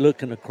 but if you're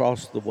looking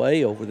across the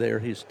way over there,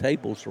 his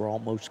tables are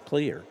almost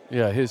clear.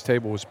 Yeah, his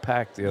table was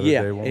packed the other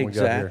day when we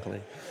got here.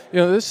 exactly.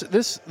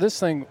 This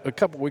thing, a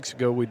couple weeks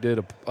ago, we did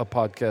a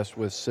podcast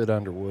with Sid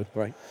Underwood,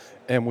 Right.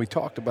 and we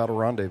talked about a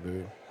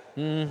rendezvous.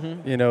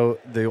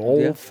 Mm-hmm. The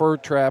old Yeah. fur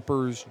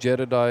trappers,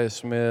 Jedediah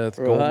Smith,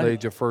 Golden Right.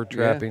 Age of fur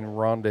trapping,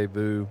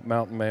 rendezvous,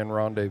 Mountain Man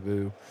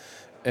rendezvous.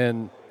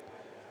 And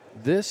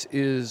this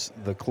is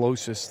the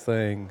closest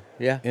thing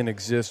Yeah. in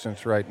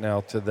existence right now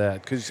to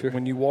that. Because Sure.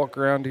 when you walk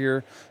around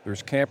here,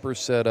 there's campers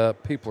set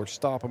up. People are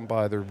stopping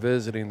by. They're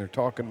visiting. They're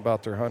talking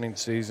about their hunting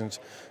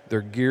seasons.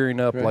 They're gearing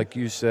up, Right. like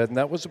you said. And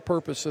that was the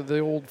purpose of the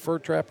old Fur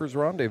Trappers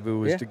Rendezvous,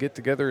 was Yeah. to get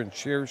together and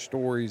share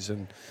stories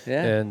and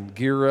Yeah. and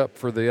gear up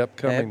for the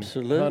upcoming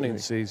Absolutely. hunting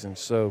season.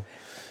 So,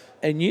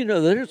 And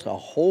there's a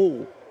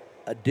whole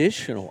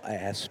additional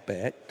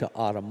aspect to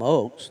Autumn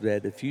Oaks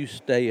that if you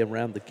stay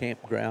around the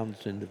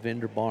campgrounds and the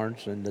vendor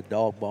barns and the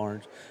dog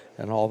barns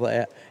and all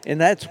that, and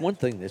that's one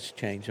thing that's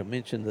changed. I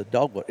mentioned the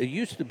dog barn. It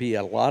used to be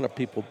a lot of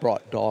people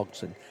brought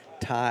dogs and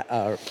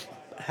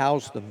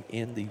housed them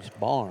in these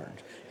barns.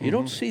 You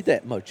don't see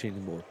that much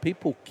anymore.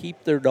 People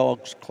keep their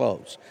dogs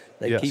close.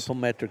 They Yes. keep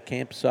them at their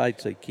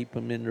campsites. They keep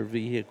them in their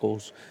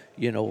vehicles,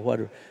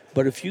 whatever.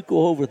 But if you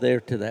go over there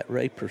to that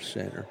Raper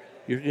Center,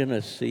 you're going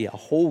to see a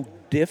whole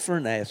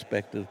different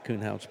aspect of the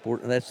coonhound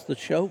sport, and that's the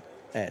show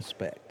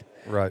aspect.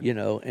 right.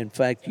 In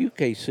fact,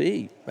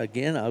 UKC,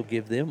 again, I'll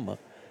give them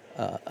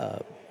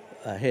a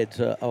heads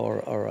up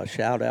or a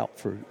shout out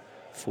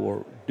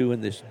for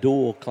doing this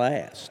dual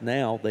class.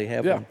 Now they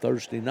have Yeah. on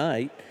Thursday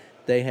night,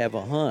 they have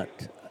a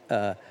hunt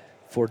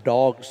for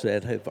dogs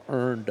that have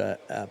earned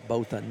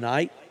both a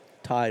night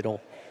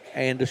title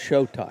and a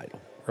show title.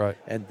 Right.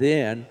 And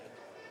then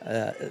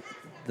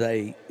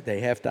they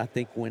have to, I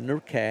think, win their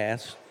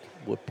cast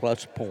with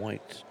plus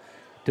points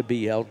to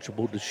be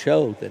eligible to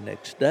show the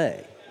next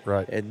day.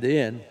 Right. And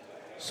then,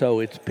 so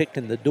it's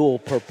picking the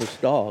dual-purpose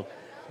dog.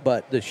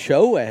 But the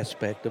show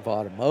aspect of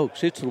Autumn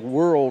Oaks, it's the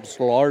world's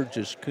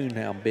largest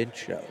coonhound bench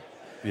show.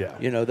 Yeah.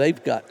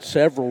 They've got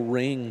several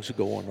rings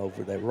going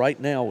over there right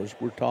now as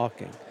we're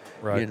talking.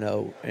 Right. And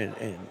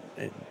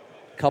a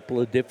couple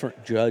of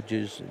different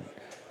judges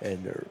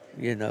and they're,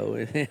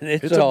 and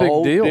it's a big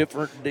whole deal.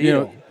 different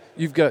deal.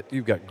 You've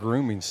got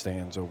grooming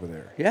stands over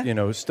there.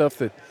 Yeah. Stuff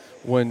that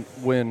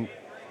when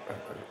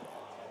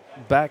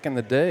back in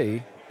the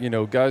day,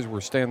 guys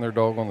were standing their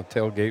dog on the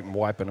tailgate and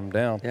wiping them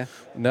down. Yeah.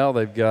 Now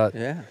they've got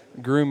Yeah.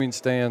 grooming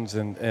stands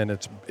and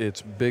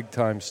it's big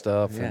time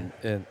stuff Yeah.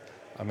 and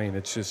I mean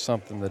it's just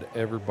something that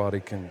everybody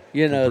can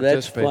That's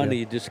participate funny.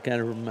 in. It just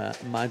kind of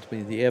reminds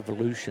me of the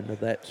evolution of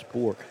that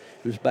sport.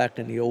 it was back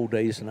in the old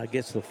days, and I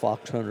guess the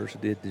fox hunters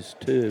did this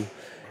too.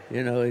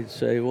 You know, he'd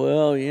say,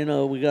 well, you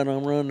know, we got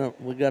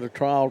a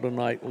trial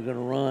tonight, we're going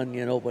to run,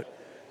 you know, but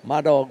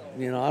my dog,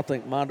 you know, I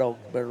think my dog's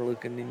better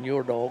looking than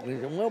your dog. And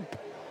he said, well,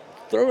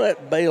 throw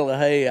that bale of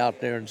hay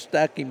out there and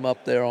stack him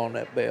up there on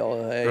that bale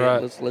of hay. Right.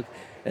 And let's look.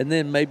 And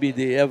then maybe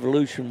the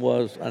evolution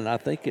was, and I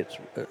think it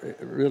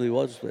really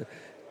was, to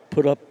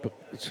put up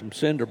some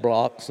cinder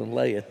blocks and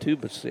lay a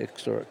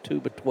 2x6 or a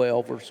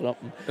 2x12 or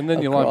something. And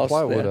then you line across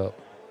plywood that. up.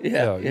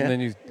 Yeah.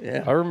 And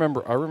then I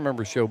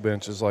remember show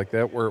benches like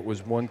that where it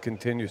was one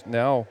continuous.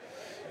 Now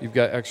you've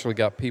actually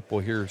got people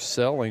here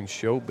selling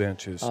show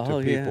benches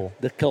to people.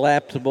 The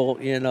collapsible,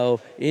 you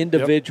know,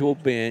 individual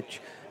bench.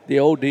 The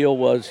old deal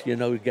was, you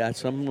know, you got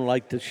someone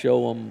like to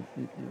show them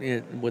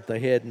with the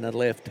head in the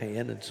left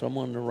hand and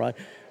someone in the right.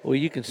 Well,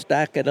 you can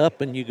stack it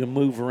up and you can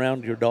move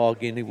around your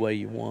dog any way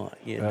you want.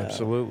 You know?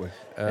 Absolutely.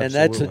 And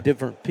that's a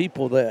different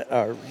people that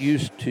are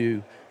used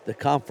to the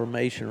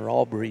conformation or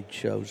all breed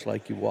shows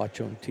like you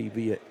watch on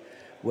TV at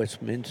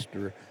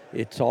Westminster.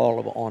 It's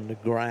all on the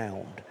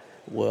ground.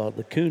 Well,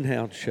 the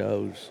coonhound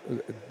shows,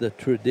 the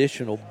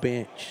traditional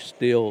bench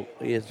still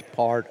is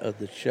part of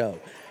the show.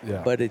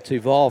 Yeah. But it's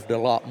evolved a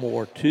lot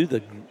more to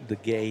the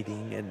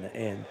gating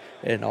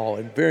and all,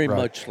 and very Right.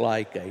 much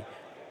like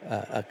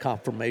a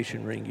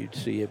conformation ring you'd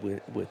see it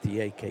with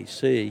the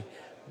AKC,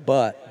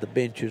 but the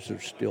benches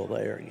are still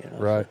there, you know.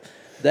 Right.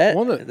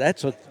 So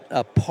that's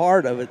a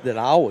part of it that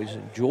I always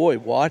enjoy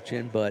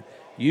watching, but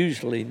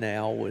usually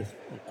now with,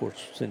 of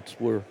course, since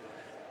we're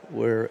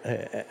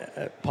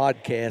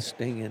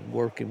podcasting and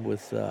working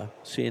with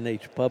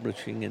CNH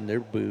Publishing in their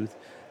booth,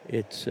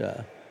 it's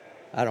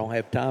I don't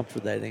have time for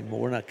that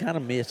anymore, and I kind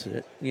of miss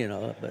it, you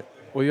know. But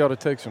Well, you ought to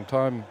take some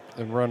time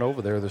and run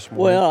over there this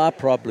morning. well, I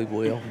probably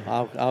will.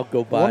 I'll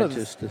go by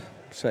just to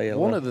say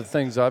hello. One of the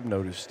things I've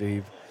noticed,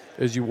 Steve,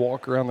 as you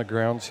walk around the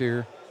grounds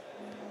here,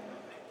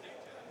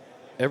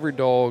 every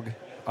dog,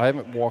 I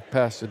haven't walked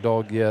past a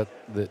dog yet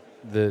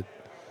that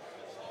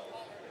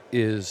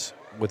is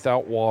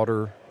without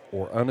water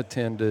or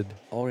unattended.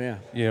 Oh yeah.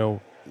 You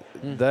know,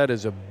 that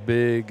is a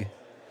big,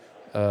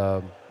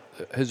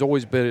 has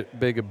always been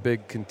a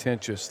big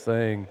contentious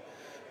thing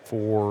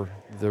for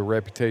the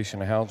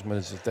reputation of houndsmen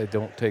is that they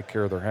don't take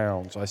care of their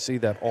hounds. I see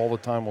that all the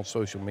time on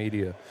social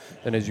media.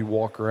 And as you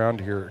walk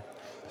around here,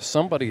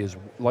 somebody is,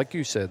 like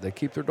you said, they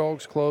keep their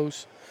dogs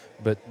close,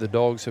 but the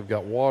dogs have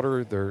got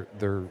water,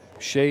 they're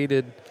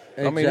shaded.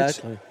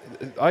 Exactly.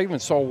 I mean, I even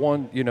saw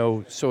one, you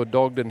know, so a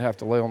dog didn't have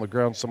to lay on the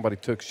ground. Somebody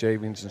took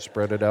shavings and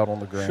spread it out on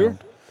the ground. Sure.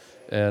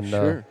 And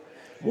Sure.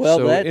 Well,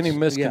 so that's, any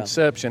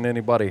misconception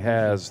anybody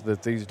has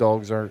that these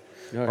dogs are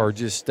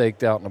just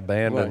staked out and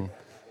abandoned,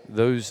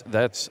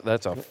 that's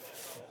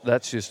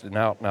just an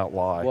out and out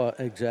lie. Well,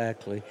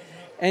 exactly.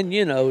 And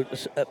you know,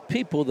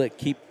 people that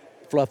keep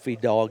Fluffy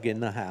dog in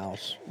the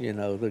house, you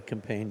know, the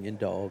companion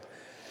dog,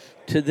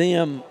 to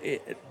them,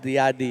 the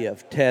idea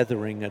of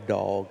tethering a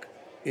dog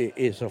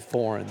is a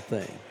foreign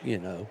thing, you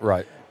know.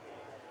 Right.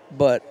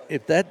 But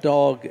if that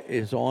dog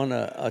is on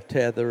a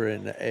tether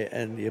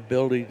and the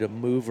ability to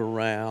move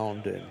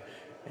around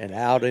and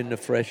out in the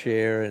fresh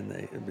air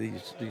and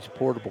these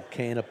portable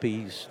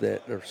canopies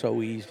that are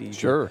so easy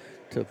Sure.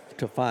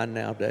 to find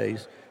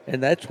nowadays,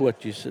 and that's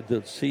what you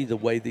see the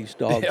way these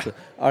dogs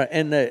are,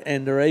 and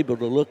they're able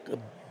to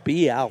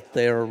be out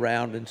there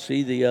around and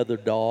see the other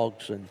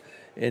dogs and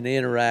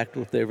interact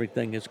with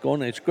everything that's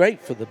going on. It's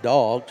great for the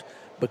dogs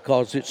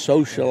because it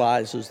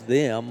socializes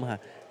them,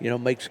 you know,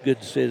 makes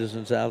good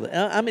citizens out of it.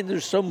 I mean,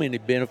 there's so many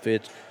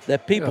benefits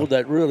that people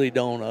that really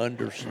don't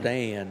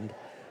understand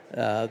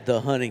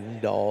the hunting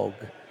dog,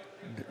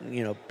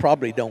 you know,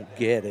 probably don't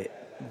get it.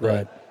 But,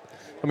 Right.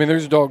 I mean,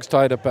 there's dogs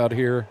tied up out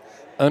here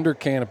under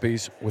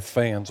canopies with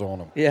fans on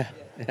them. Yeah.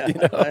 You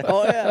know?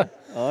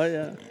 Oh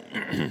yeah.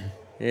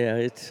 Yeah,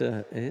 it's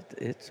a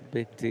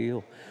big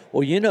deal.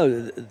 Well, you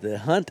know, the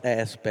hunt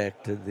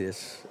aspect of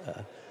this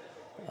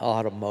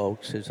Autumn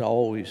Oaks has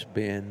always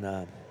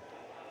been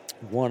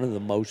one of the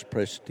most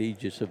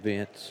prestigious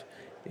events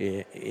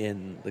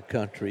in the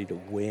country to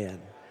win,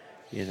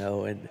 you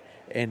know, and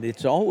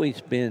it's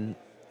always been,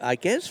 I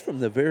guess, from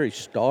the very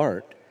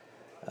start,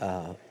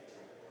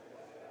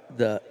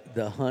 the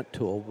hunt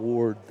to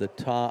award the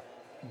top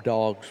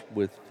dogs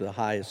with the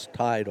highest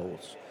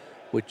titles,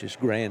 which is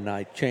Grand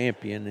Night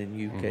Champion in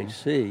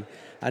UKC.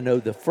 I know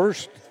the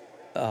first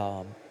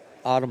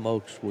Autumn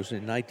Oaks was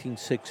in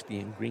 1960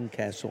 in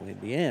Greencastle,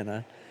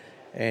 Indiana,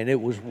 and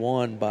it was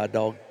won by a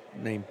dog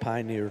named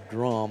Pioneer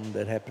Drum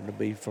that happened to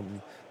be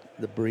from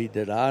the breed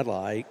that I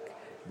like,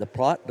 the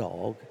Plott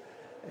dog.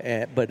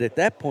 But at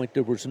that point,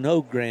 there was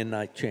no Grand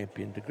Night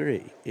Champion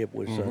degree. It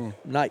was a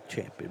Night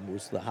Champion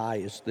was the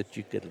highest that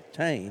you could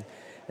attain.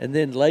 And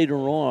then later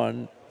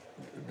on,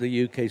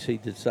 the UKC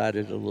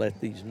decided to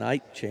let these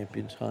Night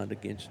Champions hunt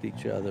against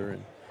each other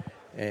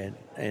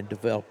and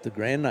develop the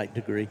Grand Night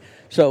degree.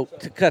 So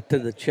to cut to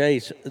the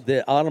chase,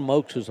 the Autumn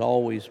Oaks has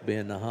always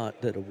been a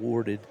hunt that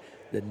awarded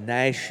the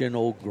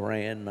National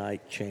Grand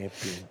Night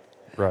Champion,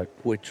 Right.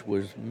 which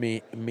was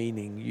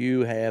meaning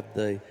you have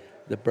the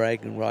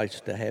bragging rights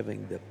to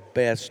having the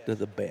best of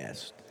the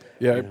best.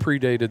 Yeah, it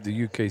predated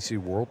the UKC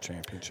World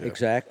Championship.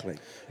 Exactly.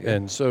 Yeah.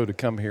 And so to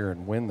come here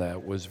and win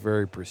that was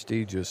very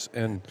prestigious.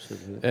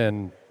 Absolutely.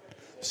 And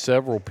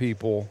several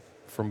people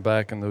from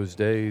back in those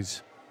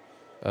days,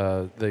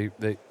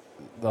 the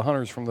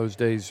hunters from those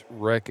days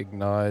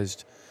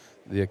recognized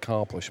the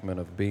accomplishment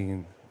of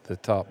being the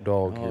top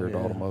dog here at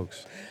Autumn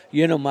Oaks.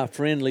 You know, my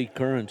friend Lee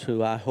Kearns,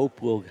 who I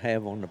hope we'll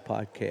have on the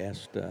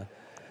podcast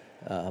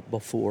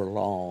before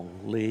long,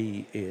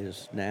 Lee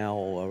is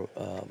now,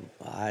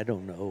 I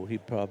don't know, he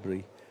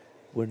probably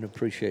wouldn't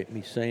appreciate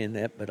me saying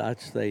that, but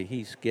I'd say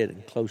he's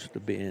getting close to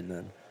being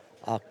an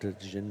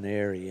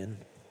octogenarian,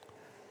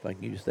 if I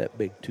can use that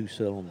big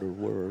two-cylinder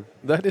word.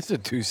 That is a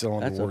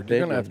two-cylinder That's word. a big You're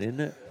gonna one, have to, isn't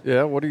it?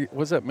 yeah, what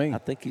does that mean? I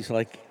think he's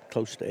like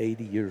close to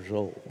 80 years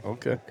old.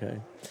 Okay.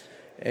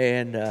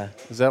 And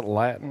Is that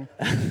Latin?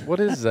 What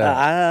is that?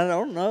 I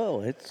don't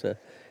know. It's a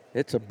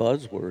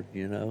buzzword,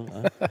 you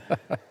know.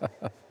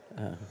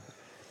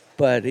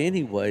 But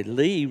anyway,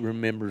 Lee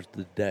remembers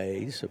the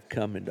days of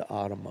coming to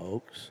Autumn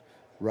Oaks,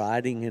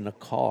 riding in a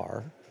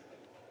car.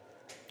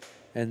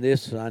 And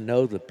this, I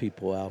know the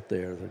people out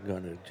there are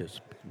going to just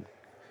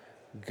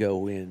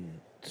go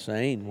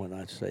insane when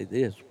I say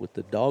this, with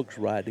the dogs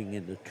riding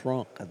in the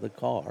trunk of the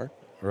car.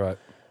 Right.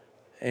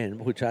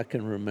 And which I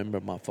can remember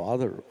my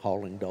father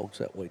hauling dogs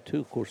that way too.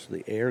 Of course,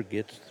 the air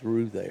gets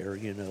through there.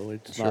 You know,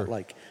 it's Sure. not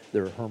like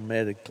they're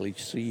hermetically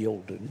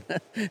sealed and,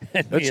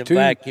 That's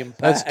vacuum packed.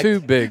 That's too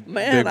big.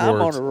 Man, big I'm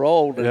words. on a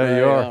roll today.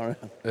 you are.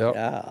 Yep.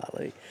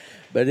 Golly.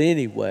 But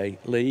anyway,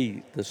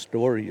 Lee, the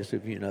story is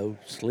of, you know,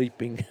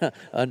 sleeping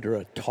under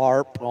a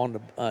tarp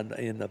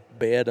in the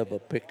bed of a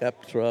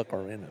pickup truck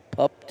or in a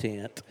pup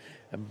tent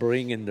and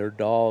bringing their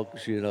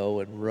dogs, you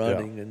know, and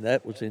running. Yeah. And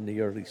that was in the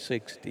early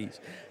 60s.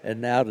 And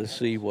now to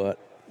see what,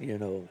 you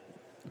know,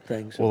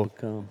 things Well, have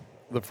become.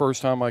 The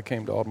first time I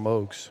came to Autumn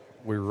Oaks,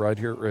 we were right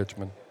here at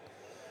Richmond,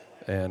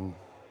 and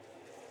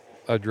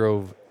I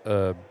drove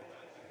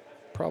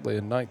probably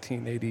a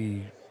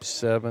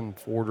 1987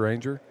 Ford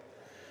Ranger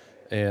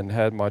and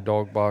had my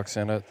dog box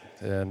in it,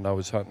 and I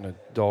was hunting a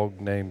dog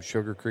named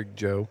Sugar Creek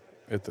Joe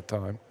at the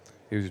time.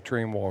 He was a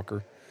treeing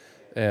walker,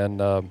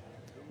 and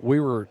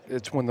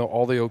it's when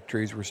all the oak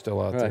trees were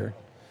still out Right. there,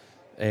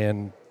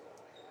 and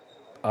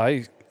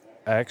I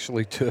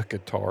actually took a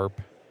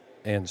tarp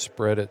and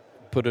spread it,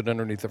 put it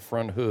underneath the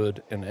front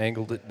hood, and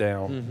angled it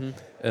down,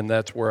 and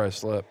that's where I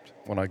slept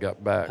when I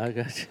got back. I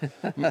got you.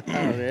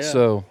 Yeah.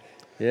 So,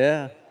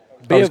 yeah.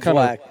 I was kinda-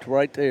 Bivouacked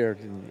right there.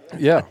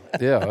 yeah,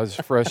 I was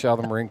fresh out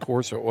of the Marine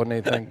Corps, so it wasn't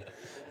anything.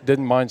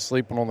 Didn't mind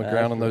sleeping on the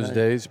ground in those right.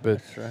 days, but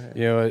That's right.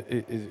 you know,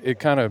 it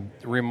kind of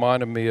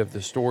reminded me of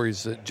the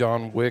stories that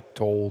John Wick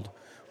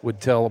would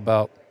tell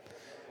about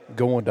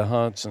going to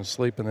hunts and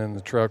sleeping in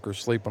the truck or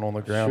sleeping on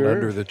the ground Sure.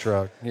 under the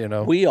truck. You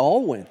know, We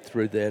all went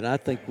through that. I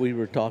think we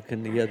were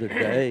talking the other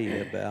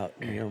day about,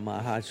 you know, my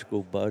high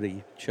school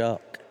buddy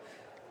Chuck,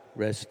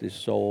 rest his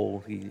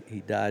soul.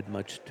 He died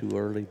much too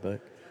early, but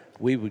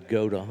we would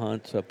go to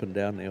hunts up and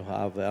down the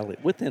Ohio Valley,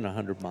 within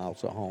 100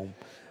 miles of home.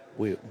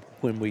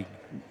 When we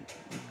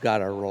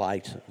got our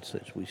license,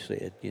 as we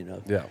said, you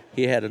know. Yeah.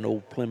 He had an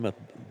old Plymouth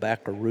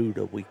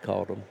Barracuda, we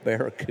called them,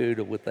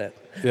 Barracuda, with that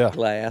Yeah.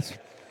 glass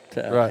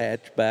Right.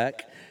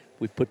 hatchback.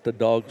 We put the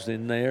dogs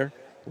in there.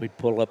 We'd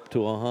pull up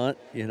to a hunt.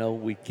 You know,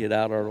 we'd get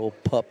out our little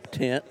pup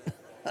tent,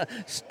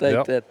 stake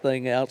Yep. that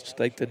thing out,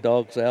 stake the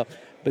dogs out.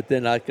 But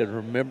then I can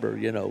remember,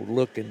 you know,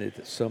 looking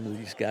at some of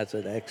these guys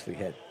that actually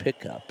had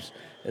pickups,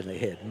 and they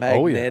had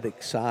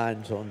magnetic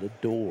signs on the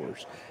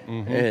doors.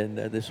 And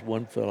this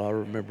one fellow I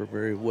remember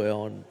very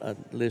well, and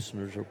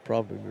listeners will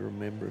probably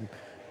remember him,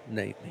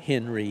 named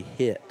Henry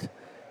Hitt.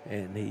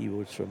 And he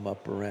was from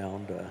up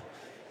around,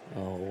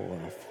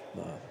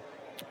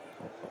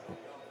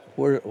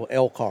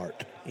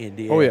 Elkhart,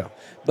 Indiana. Oh, yeah.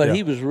 But Yeah.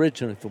 he was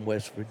originally from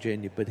West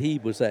Virginia, but he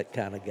was that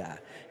kind of guy.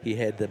 He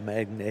had the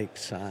magnetic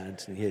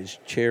signs, and his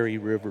Cherry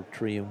River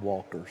treeing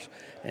walkers,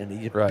 and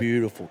he had Right.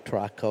 beautiful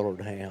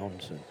tricolored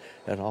hounds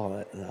and all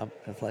that. And I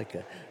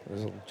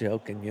was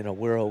joking, you know,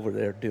 we're over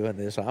there doing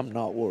this. I'm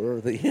not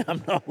worthy.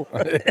 I'm not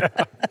worthy.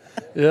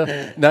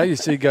 yeah. Now you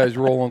see guys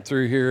rolling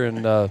through here in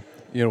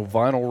you know,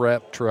 vinyl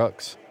wrap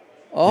trucks.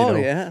 Oh, you know,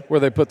 yeah. where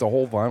they put the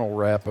whole vinyl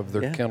wrap of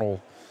their Yeah.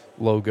 kennel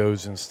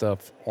logos and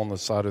stuff on the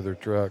side of their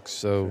trucks.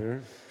 So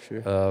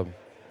Sure.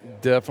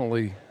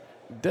 definitely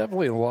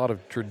a lot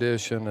of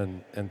tradition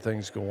and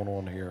things going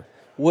on here.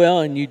 Well,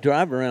 and you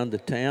drive around the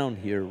town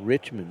here,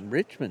 Richmond.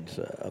 Richmond's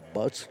a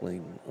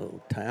bustling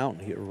little town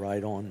here,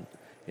 right on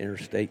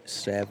Interstate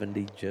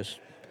 70, just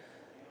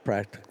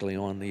practically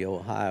on the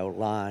Ohio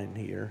line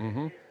here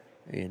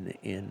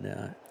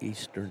in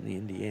eastern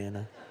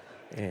Indiana.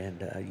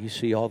 And you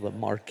see all the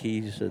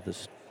marquees of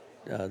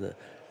the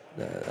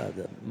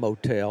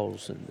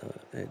motels and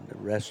the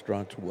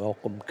restaurants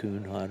welcome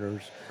coon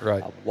hunters.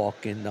 Right. I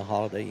walk in the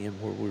Holiday Inn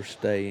where we're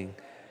staying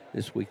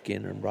this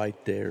weekend, and right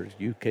there is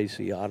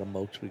UKC Autumn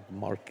Oaks. We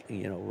mark,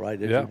 you know,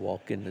 right as Yeah. you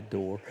walk in the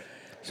door.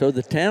 So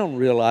the town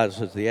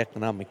realizes the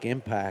economic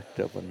impact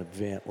of an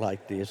event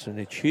like this, and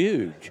it's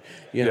huge.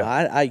 You know,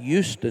 Yeah. I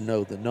used to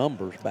know the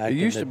numbers back It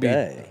used in to the be.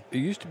 day. It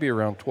used to be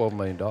around $12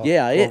 million.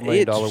 Yeah, $12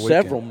 million it's weekend.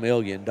 several $1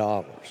 million,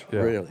 Yeah.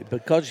 really,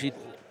 because you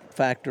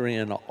factor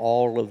in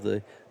all of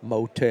the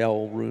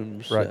motel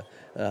rooms, Right.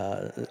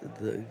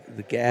 the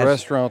gas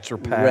Restaurants are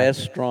packed.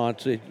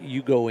 restaurants.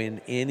 You go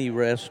in any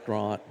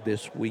restaurant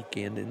this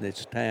weekend in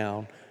this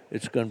town,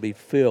 it's going to be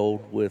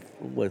filled with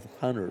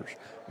hunters.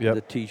 Yep.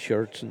 The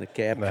T-shirts and the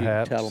caps. The you can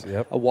hats, tell 'em.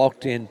 yep. I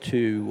walked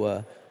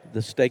into the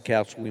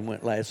steakhouse we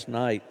went last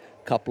night.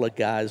 A couple of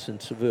guys in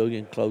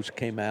civilian clothes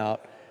came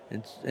out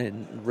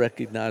and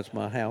recognized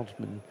my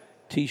houndsman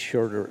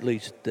T-shirt, or at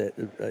least that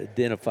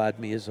identified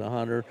me as a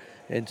hunter,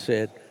 and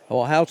said,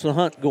 "Oh, how's the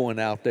hunt going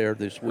out there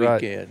this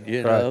Right. weekend?"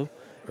 You Right. know.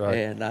 Right.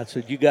 And I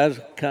said, "You guys,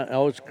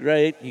 oh, it's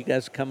great. You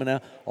guys coming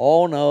out?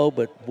 Oh no,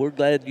 but we're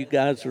glad you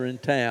guys are in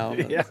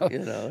town. Yeah. You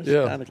know, it's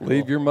Yeah, kind of cool.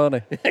 leave your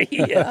money.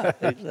 Yeah,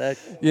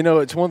 exactly. You know,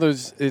 it's one of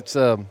those. It's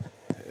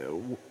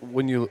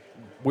when we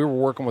were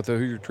working with the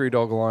Hoosier Tree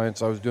Dog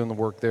Alliance. I was doing the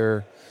work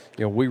there.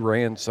 You know, we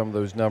ran some of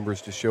those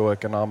numbers to show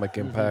economic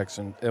impacts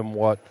and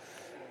what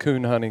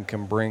coon hunting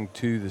can bring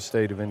to the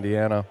state of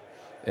Indiana,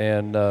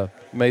 and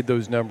made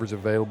those numbers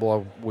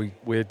available. We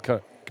had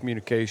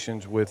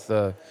communications with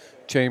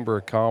Chamber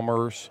of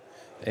Commerce,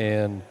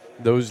 and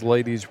those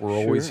ladies were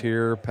always Sure.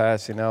 here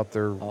passing out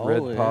their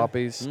red yeah.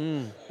 poppies.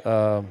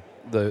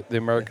 The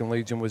American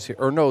Legion was here,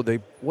 or no, they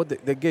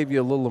gave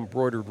you a little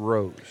embroidered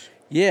rose.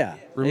 Yeah,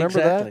 Remember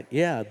exactly. that?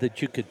 Yeah,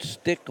 that you could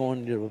stick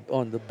on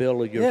the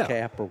bill of your Yeah.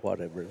 cap or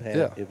whatever it had.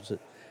 Yeah. It was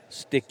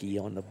sticky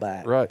on the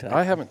back. Right. type.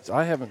 I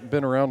haven't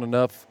been around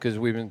enough because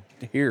we've been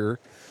here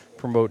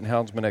promoting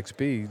Houndsman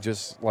XP.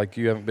 Just like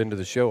you haven't been to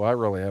the show, I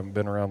really haven't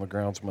been around the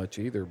grounds much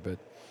either. But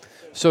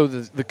so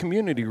the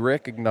community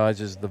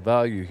recognizes the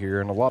value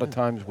here, and a lot of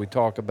times we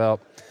talk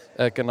about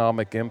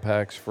economic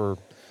impacts for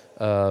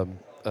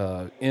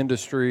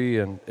industry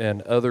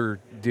and other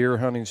deer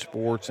hunting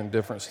sports and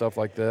different stuff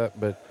like that.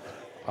 But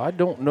I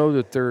don't know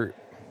that they're,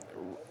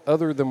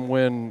 other than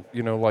when,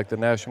 you know, like the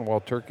National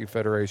Wild Turkey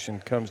Federation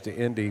comes to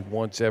Indy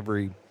once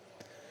every,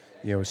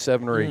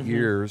 7 or 8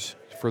 years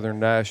for their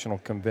national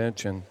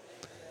convention,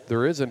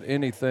 there isn't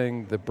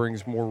anything that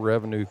brings more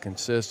revenue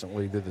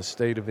consistently to the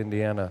state of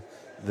Indiana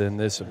than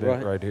this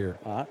event right here.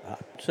 I'd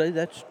say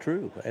that's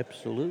true.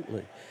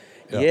 Absolutely.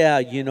 Yeah.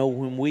 Yeah,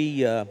 when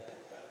we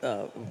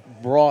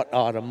brought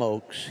Autumn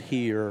Oaks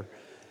here,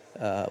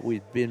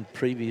 we'd been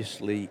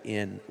previously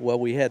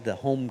we had the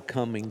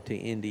homecoming to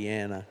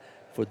Indiana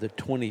for the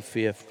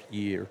 25th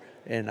year,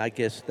 and I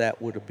guess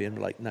that would have been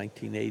like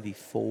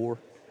 1984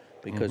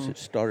 because it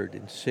started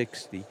in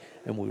 60,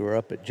 and we were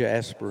up at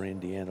Jasper,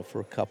 Indiana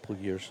for a couple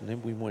of years, and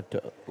then we went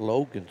to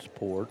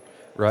Logansport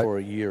Right. for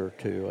a year or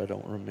two. I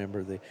don't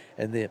remember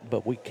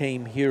but we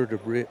came here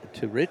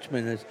to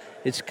Richmond.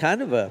 It's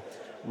kind of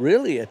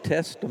really a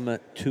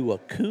testament to a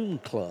coon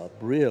club,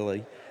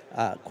 really.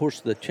 Of course,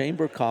 the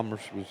Chamber of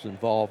Commerce was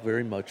involved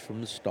very much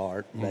from the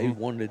start. They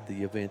wanted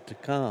the event to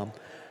come.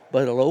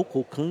 But a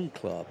local coon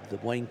club, the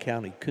Wayne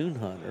County Coon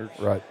Hunters,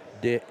 Right.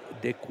 Dick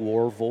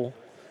Warville,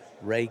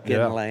 Reagan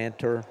Yeah.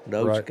 Lanter,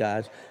 those Right.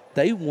 guys,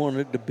 they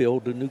wanted to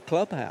build a new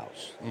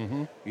clubhouse,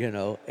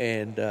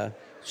 and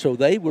so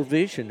they were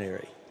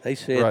visionary. They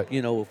said, Right.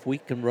 if we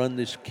can run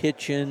this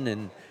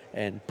kitchen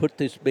and put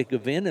this big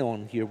event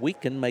on here, we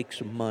can make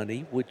some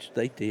money, which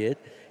they did,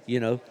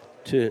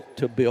 to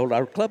build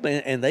our club.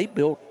 And they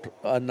built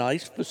a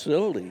nice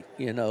facility,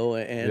 and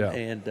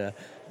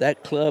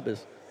that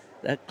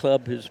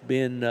club has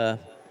been,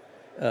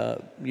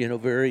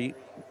 very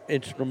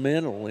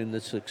instrumental in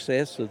the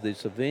success of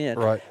this event.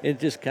 Right. It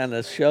just kind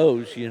of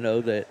shows,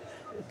 that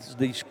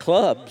these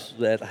clubs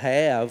that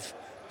have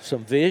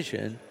some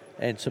vision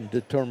and some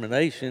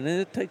determination,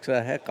 and it takes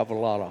a heck of a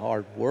lot of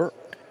hard work,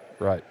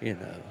 Right.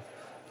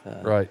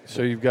 Right.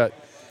 So you've got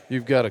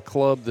a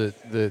club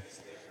that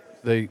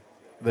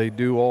they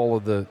do all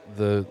of the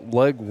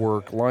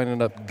legwork,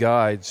 lining up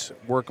guides,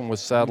 working with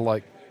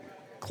satellite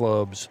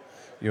clubs,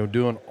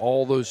 doing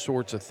all those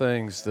sorts of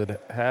things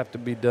that have to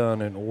be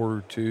done in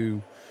order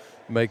to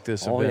make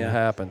this event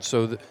happen.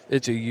 So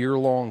it's a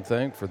year-long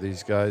thing for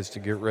these guys to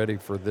get ready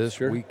for this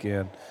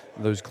weekend,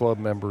 and those club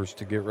members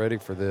to get ready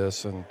for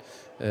this,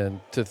 and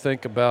to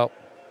think about,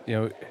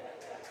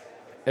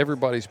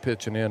 everybody's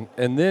pitching in.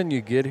 And then you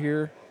get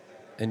here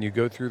and you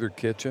go through their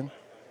kitchen.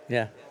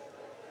 Yeah.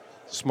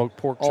 Smoked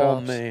pork chops.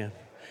 Oh, man.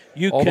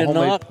 You All the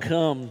cannot homemade-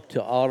 come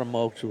to Autumn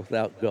Oaks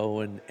without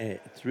going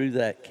through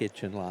that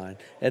kitchen line.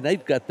 And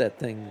they've got that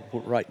thing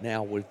right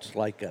now where it's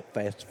like a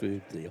fast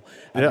food deal.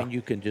 I Yeah. mean,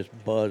 you can just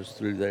buzz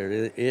through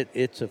there.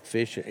 It's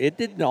efficient. It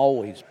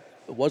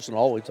wasn't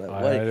always that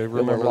way. There were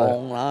remember that.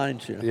 long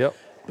lines. Yep.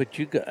 But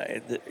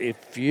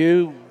if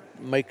you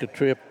make a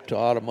trip to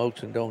Autumn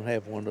Oaks and don't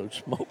have one of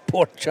those smoked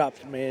pork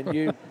chops, man,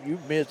 you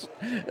missed.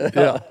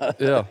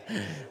 Yeah.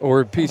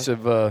 Or a piece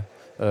of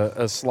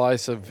a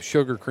slice of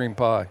sugar cream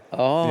pie.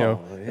 Oh, you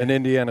know, yeah. an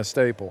Indiana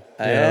staple.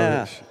 You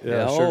know,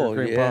 Yeah, sugar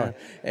cream pie.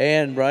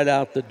 And right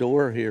out the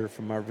door here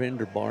from our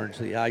vendor barn's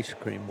the ice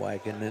cream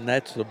wagon, and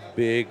that's a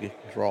big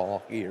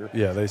draw here.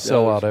 Yeah, they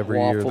sell Those out every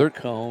year. waffle They're,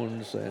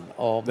 cones and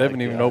all. they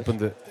haven't even opened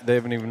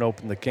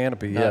the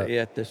canopy Not yet.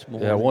 yet this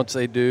morning. Yeah, once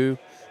they do,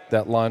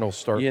 that line will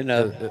start. You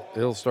know,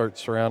 it'll start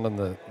surrounding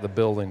the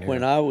building here.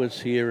 When I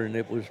was here, and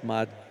it was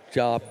my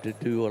job to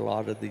do a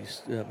lot of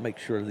these, make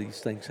sure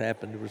these things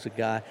happen. There was a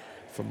guy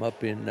from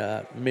up in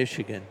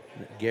Michigan,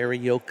 Gary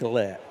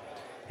Yocolette.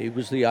 He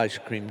was the ice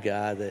cream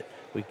guy that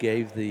we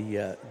gave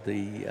the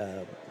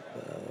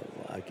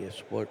I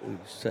guess what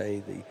we'd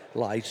say, the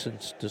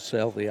license to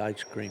sell the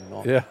ice cream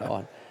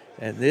on.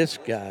 And this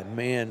guy,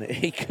 man,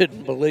 he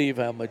couldn't believe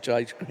how much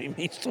ice cream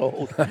he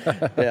sold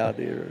down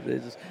here.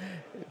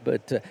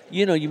 But,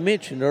 you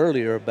mentioned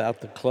earlier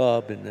about the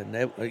club and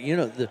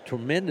the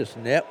tremendous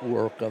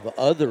network of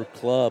other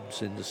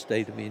clubs in the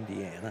state of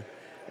Indiana.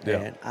 Yeah.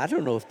 And I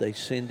don't know if they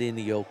send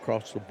any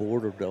across the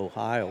border to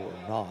Ohio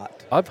or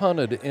not. I've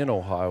hunted in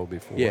Ohio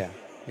before. Yeah.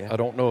 I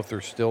don't know if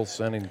they're still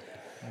sending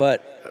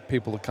But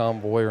people to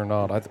convoy or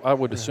not. I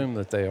would assume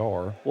that they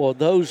are. well,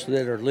 those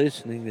that are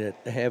listening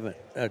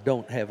that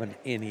don't have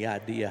any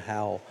idea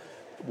how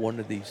one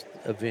of these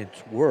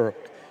events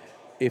work,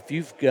 if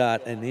you've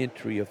got an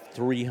entry of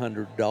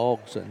 300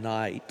 dogs a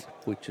night,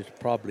 which is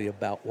probably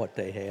about what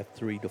they have,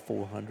 300 to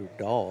 400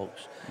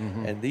 dogs,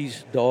 and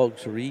these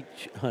dogs are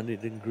each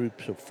hunted in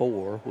groups of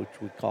 4,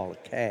 which we call a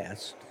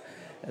cast.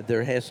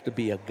 There has to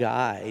be a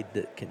guide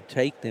that can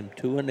take them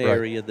to an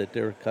area that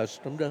they're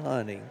accustomed to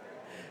hunting,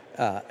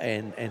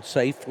 and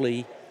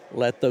safely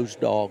let those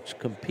dogs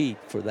compete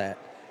for that.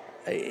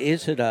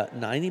 Is it a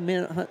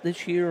 90-minute hunt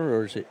this year,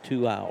 or is it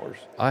 2 hours?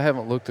 I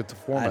haven't looked at the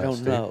format. I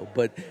don't know,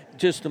 but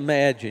just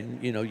imagine,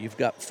 you've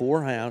got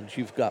 4 hounds,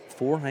 you've got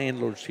 4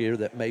 handlers here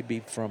that may be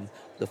from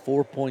the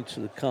 4 points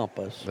of the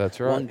compass. That's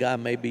right. One guy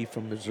may be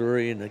from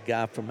Missouri, and a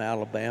guy from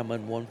Alabama,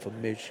 and one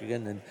from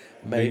Michigan, and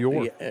New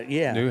York,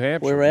 New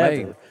Hampshire,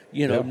 wherever.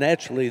 Maine.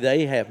 Naturally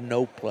they have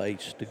no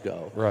place to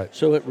go. Right.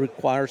 So it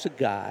requires a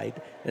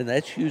guide, and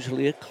that's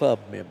usually a club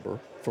member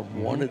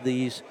from one of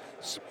these,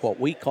 what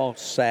we call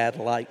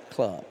satellite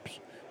clubs,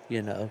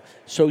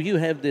 So you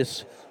have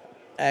this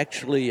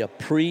actually a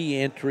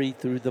pre-entry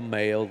through the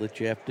mail that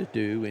you have to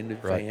do in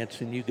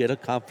advance, and you get a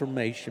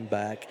confirmation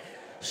back.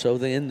 So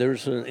then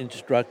there's an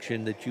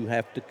instruction that you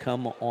have to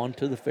come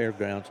onto the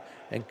fairgrounds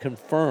and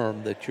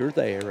confirm that you're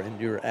there and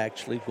you're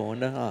actually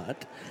going to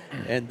hunt.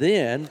 And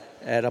then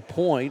at a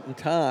point in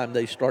time,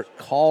 they start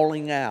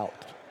calling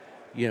out,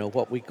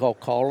 what we call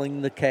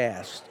calling the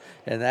cast.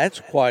 And that's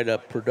quite a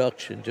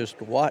production just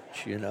to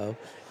watch,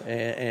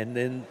 and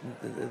then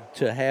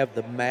to have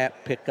the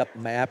pick up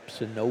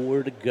maps and know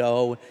where to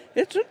go.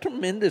 It's a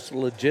tremendous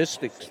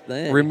logistics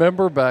thing.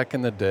 Remember back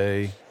in the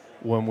day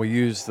when we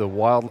used the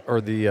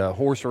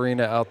horse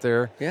arena out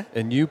there,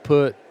 and you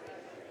put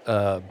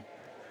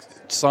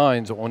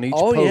signs on each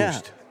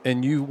post,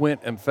 and you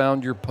went and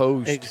found your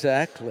post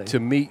exactly to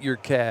meet your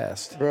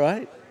cast,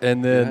 right?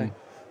 And then,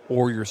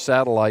 or your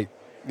satellite.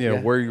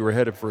 Where you were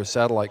headed for a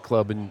satellite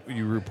club, and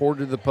you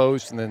reported the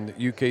post, and then the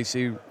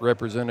UKC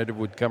representative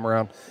would come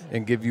around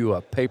and give you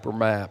a paper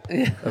map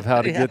of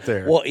how to get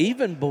there. Well,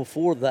 even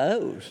before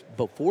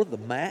the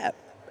map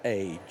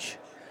age,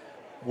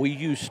 we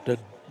used to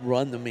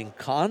run them in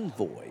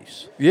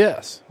convoys.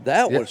 Yes.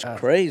 That was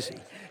crazy.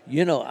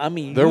 There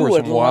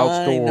were some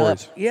wild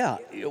stories. Yeah.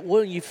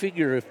 Well, you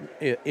figure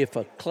if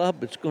a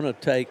club is going to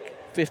take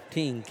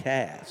 15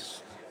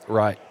 casts,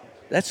 right,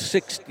 that's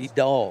 60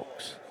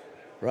 dogs.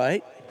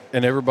 Right?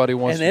 And everybody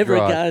wants to drive. And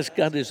every guy's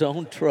got his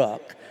own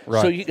truck.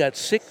 Right. So you got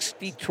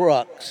 60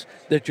 trucks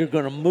that you're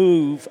going to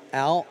move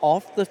out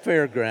off the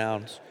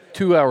fairgrounds.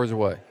 2 hours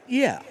away.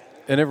 Yeah.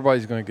 And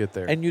everybody's going to get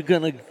there. And you're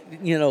going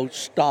to,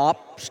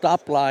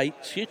 stop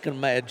lights. You can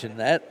imagine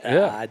that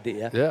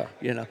idea.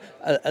 Yeah.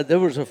 There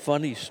was a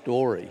funny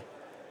story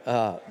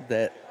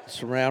that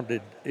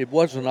surrounded, it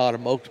wasn't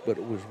automotive, but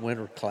it was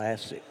Winter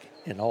Classic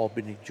in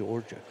Albany,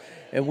 Georgia.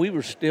 And we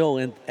were still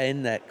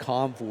in that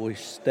convoy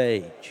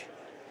stage.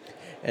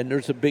 And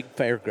there's a big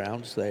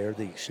fairgrounds there,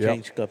 the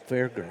Exchange Club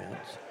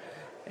Fairgrounds.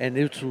 And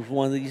it was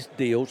one of these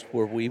deals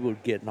where we were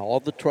getting all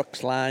the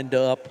trucks lined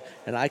up.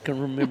 And I can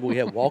remember we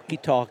had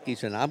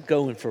walkie-talkies, and I'm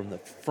going from the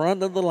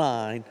front of the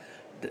line,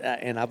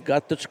 and I've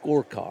got the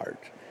scorecard,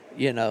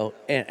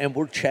 and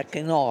we're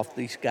checking off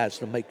these guys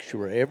to make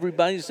sure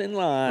everybody's in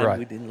line. Right.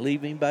 We didn't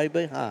leave anybody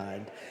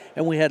behind.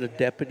 And we had a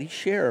deputy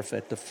sheriff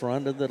at the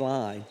front of the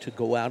line to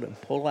go out and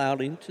pull out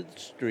into the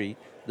street,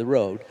 the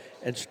road,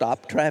 and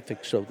stop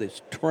traffic so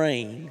this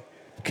train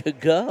could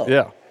go.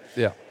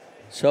 Yeah.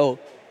 So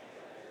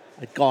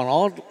I'd gone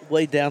all the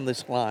way down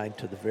this line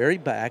to the very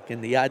back,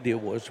 and the idea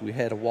was we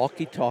had a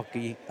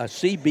walkie-talkie, a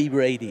CB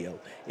radio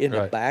in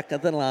the back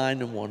of the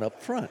line and one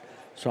up front.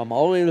 So I'm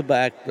all the way in the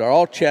back. They're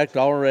all checked,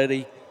 all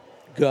ready,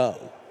 go.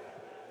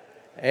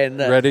 And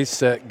ready,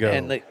 set, go.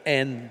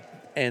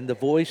 And the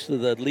voice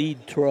of the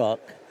lead truck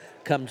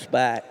comes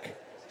back,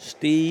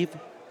 Steve,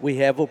 we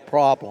have a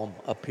problem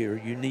up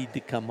here. You need to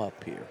come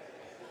up here.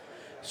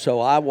 So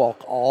I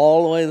walk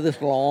all the way to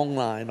this long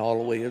line, all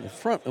the way to the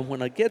front. And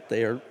when I get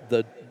there,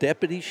 the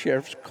deputy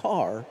sheriff's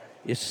car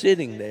is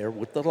sitting there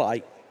with the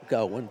light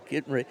going,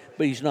 getting ready,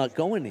 but he's not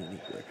going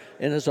anywhere.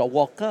 And as I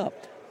walk up,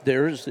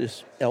 there is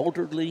this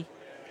elderly,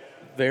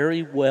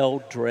 very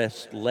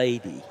well-dressed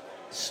lady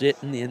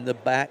sitting in the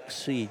back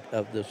seat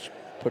of this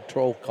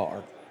patrol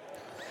car.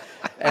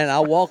 And I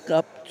walk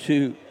up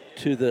to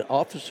the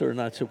officer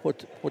and I said,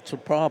 what's the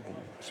problem,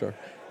 sir?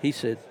 He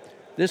said,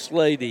 this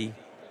lady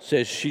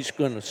says she's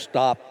going to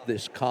stop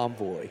this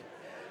convoy.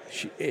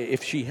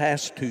 If she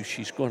has to,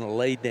 she's going to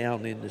lay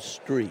down in the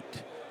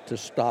street to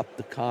stop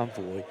the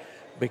convoy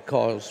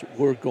because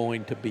we're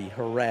going to be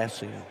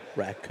harassing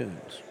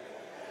raccoons.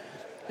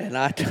 And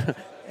I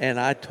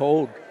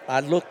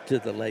looked to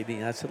the lady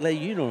and I said,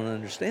 lady, you don't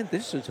understand.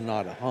 This is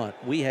not a hunt.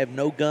 We have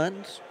no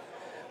guns.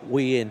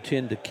 We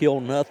intend to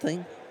kill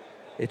nothing.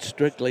 It's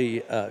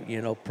strictly,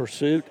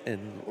 pursuit,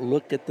 and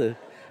look at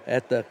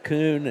the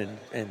coon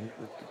and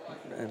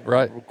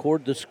right.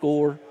 record the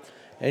score.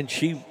 And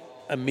she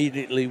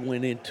immediately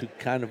went into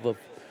kind of a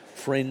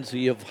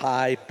frenzy of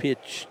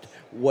high-pitched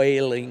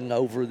wailing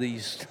over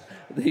these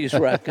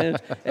raccoons.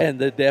 And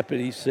the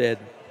deputy said,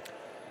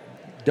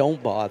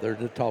 don't bother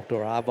to talk to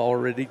her. I've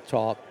already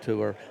talked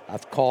to her.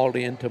 I've called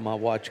in to my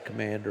watch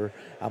commander.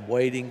 I'm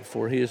waiting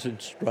for his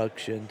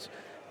instructions.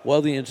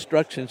 Well, the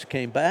instructions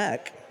came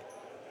back.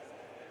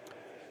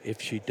 If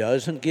she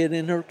doesn't get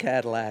in her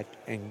Cadillac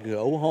and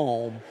go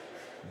home,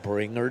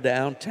 bring her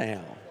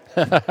downtown.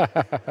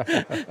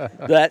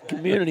 That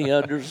community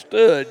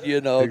understood,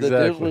 that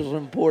this was an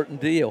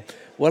important deal.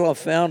 Well, I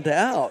found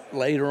out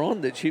later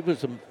on that she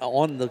was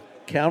on the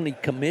county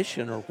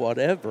commission or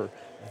whatever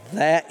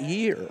that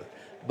year.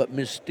 But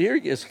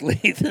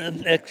mysteriously, the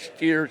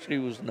next year, she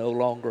was no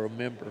longer a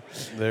member.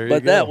 There you go.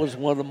 But that was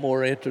one of the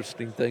more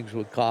interesting things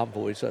with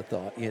convoys, I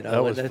thought.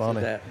 That was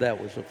funny.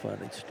 That was a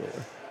funny story.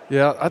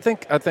 Yeah, I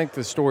think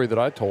the story that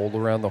I told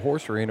around the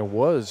horse arena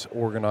was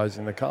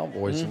organizing the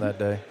convoys in that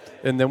day.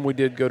 And then we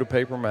did go to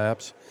paper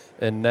maps,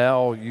 and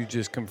now you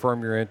just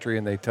confirm your entry,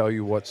 and they tell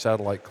you what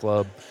satellite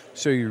club.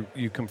 So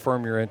you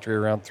confirm your entry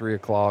around 3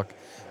 o'clock,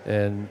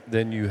 and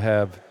then you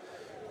have,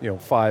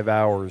 5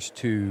 hours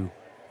to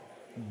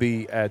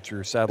be at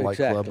your satellite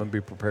club and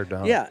be prepared to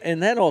hunt. Yeah,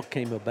 and that all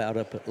came about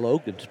up at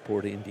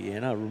Logansport,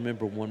 Indiana. I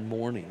remember one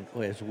morning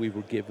as we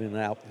were giving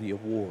out the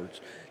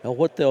awards. Now,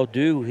 what they'll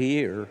do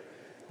here,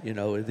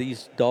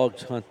 these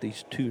dogs hunt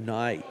these 2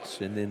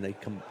 nights, and then they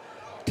come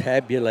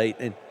tabulate.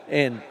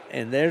 And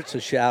there's a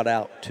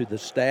shout-out to the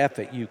staff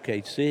at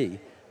UKC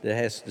that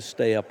has to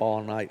stay up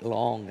all night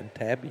long and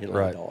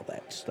tabulate all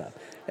that stuff.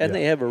 And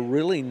they have a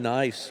really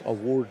nice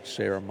award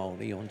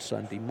ceremony on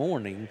Sunday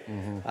morning,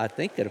 I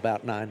think at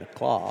about 9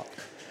 o'clock.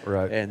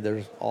 Right. And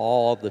there's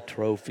all the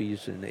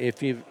trophies. And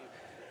if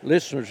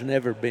listeners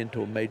never been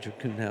to a major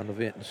coonhound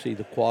event and see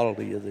the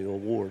quality of the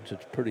awards,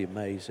 it's pretty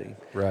amazing.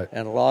 Right.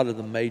 And a lot of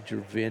the major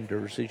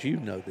vendors, as you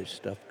know this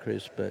stuff,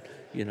 Chris, but,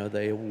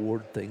 they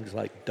award things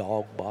like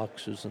dog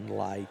boxes and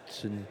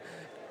lights and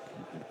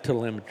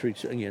telemetry,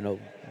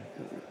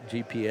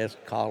 GPS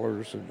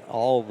collars and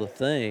all the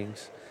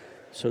things.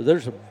 So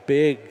there's a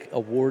big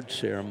award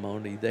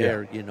ceremony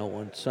there,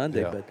 on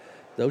Sunday. But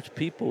those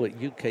people at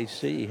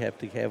UKC have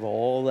to have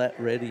all that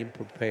ready and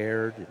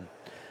prepared. And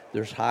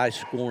there's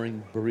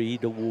high-scoring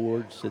breed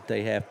awards that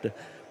they have to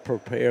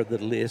prepare the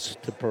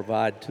list to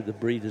provide to the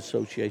breed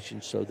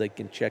association so they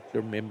can check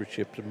their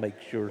memberships and make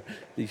sure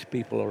these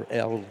people are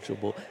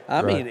eligible.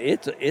 I mean,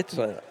 it's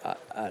a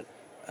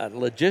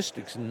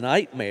logistics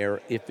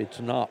nightmare if it's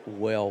not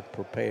well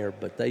prepared,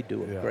 but they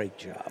do a great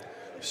job.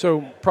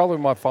 So probably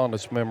my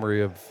fondest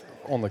memory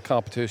on the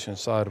competition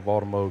side of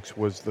Autumn Oaks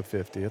was the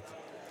 50th,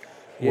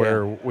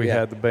 where we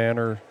had the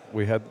banner.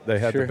 They had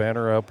the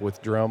banner up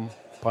with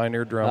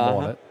Pioneer Drum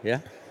on it. Yeah.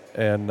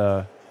 And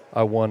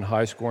I won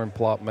high scoring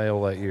plot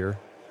male that year.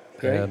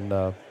 Great.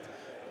 And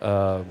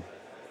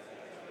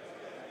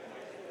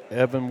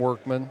Evan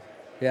Workman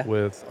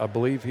with, I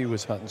believe he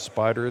was hunting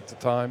Spider at the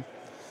time,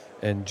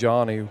 and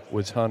Johnny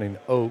was hunting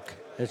Oak.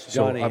 That's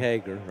Johnny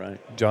Hager, right?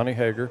 Johnny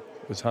Hager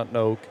was hunting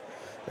Oak.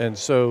 And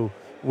so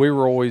we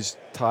were always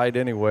tied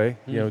anyway,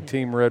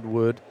 Team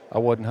Redwood. I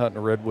wasn't hunting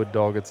a Redwood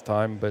dog at the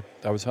time, but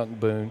I was hunting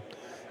Boone.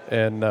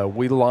 And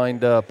we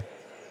lined up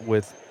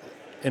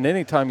and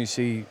anytime you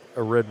see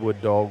a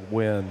Redwood dog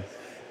win,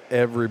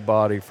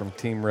 everybody from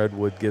Team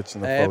Redwood gets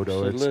in the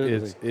photo.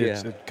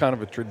 It's kind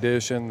of a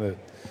tradition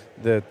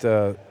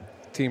that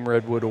Team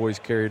Redwood always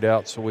carried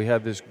out. So we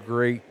had this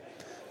great,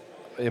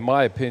 in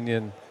my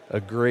opinion, a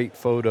great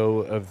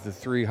photo of the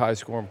 3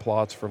 high-scoring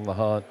plots from the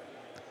hunt.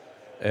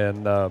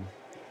 And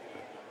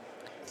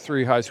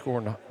 3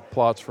 high-scoring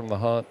plots from the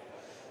hunt,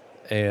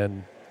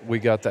 and we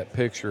got that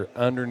picture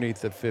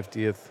underneath the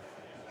 50th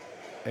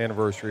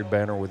anniversary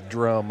banner with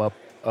Drum up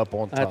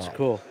on top. That's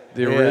cool.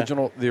 The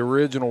original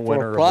For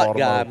winner a plot of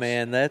guy, Automobiles.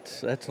 man,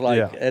 that's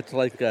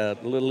like a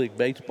Little League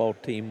baseball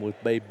team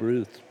with Babe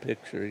Ruth's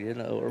picture, you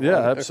know. Or Yeah,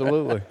 whatever.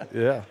 absolutely.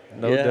 Yeah,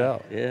 no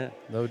doubt. Yeah.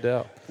 No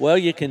doubt. Well,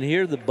 you can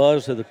hear the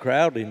buzz of the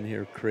crowd in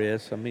here,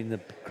 Chris. I mean, the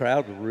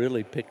crowd is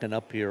really picking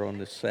up here on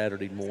this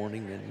Saturday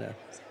morning,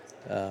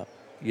 and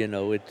you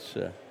know, it's.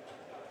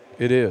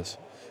 It is,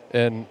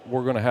 and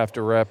we're going to have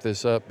to wrap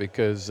this up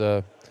because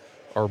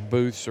our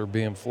booths are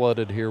being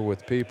flooded here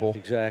with people.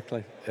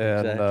 Exactly.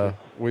 And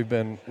we've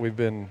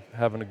been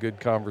having a good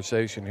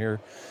conversation here,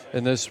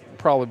 and this will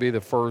probably be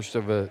the first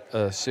of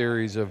a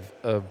series of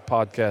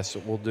podcasts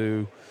that we'll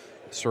do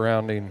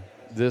surrounding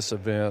this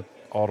event,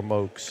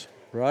 Automokes.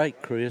 Right,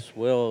 Chris.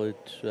 Well,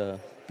 it's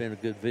been a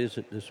good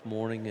visit this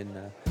morning,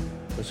 and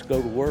let's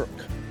go to work.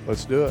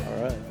 Let's do it.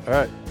 All right. All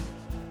right.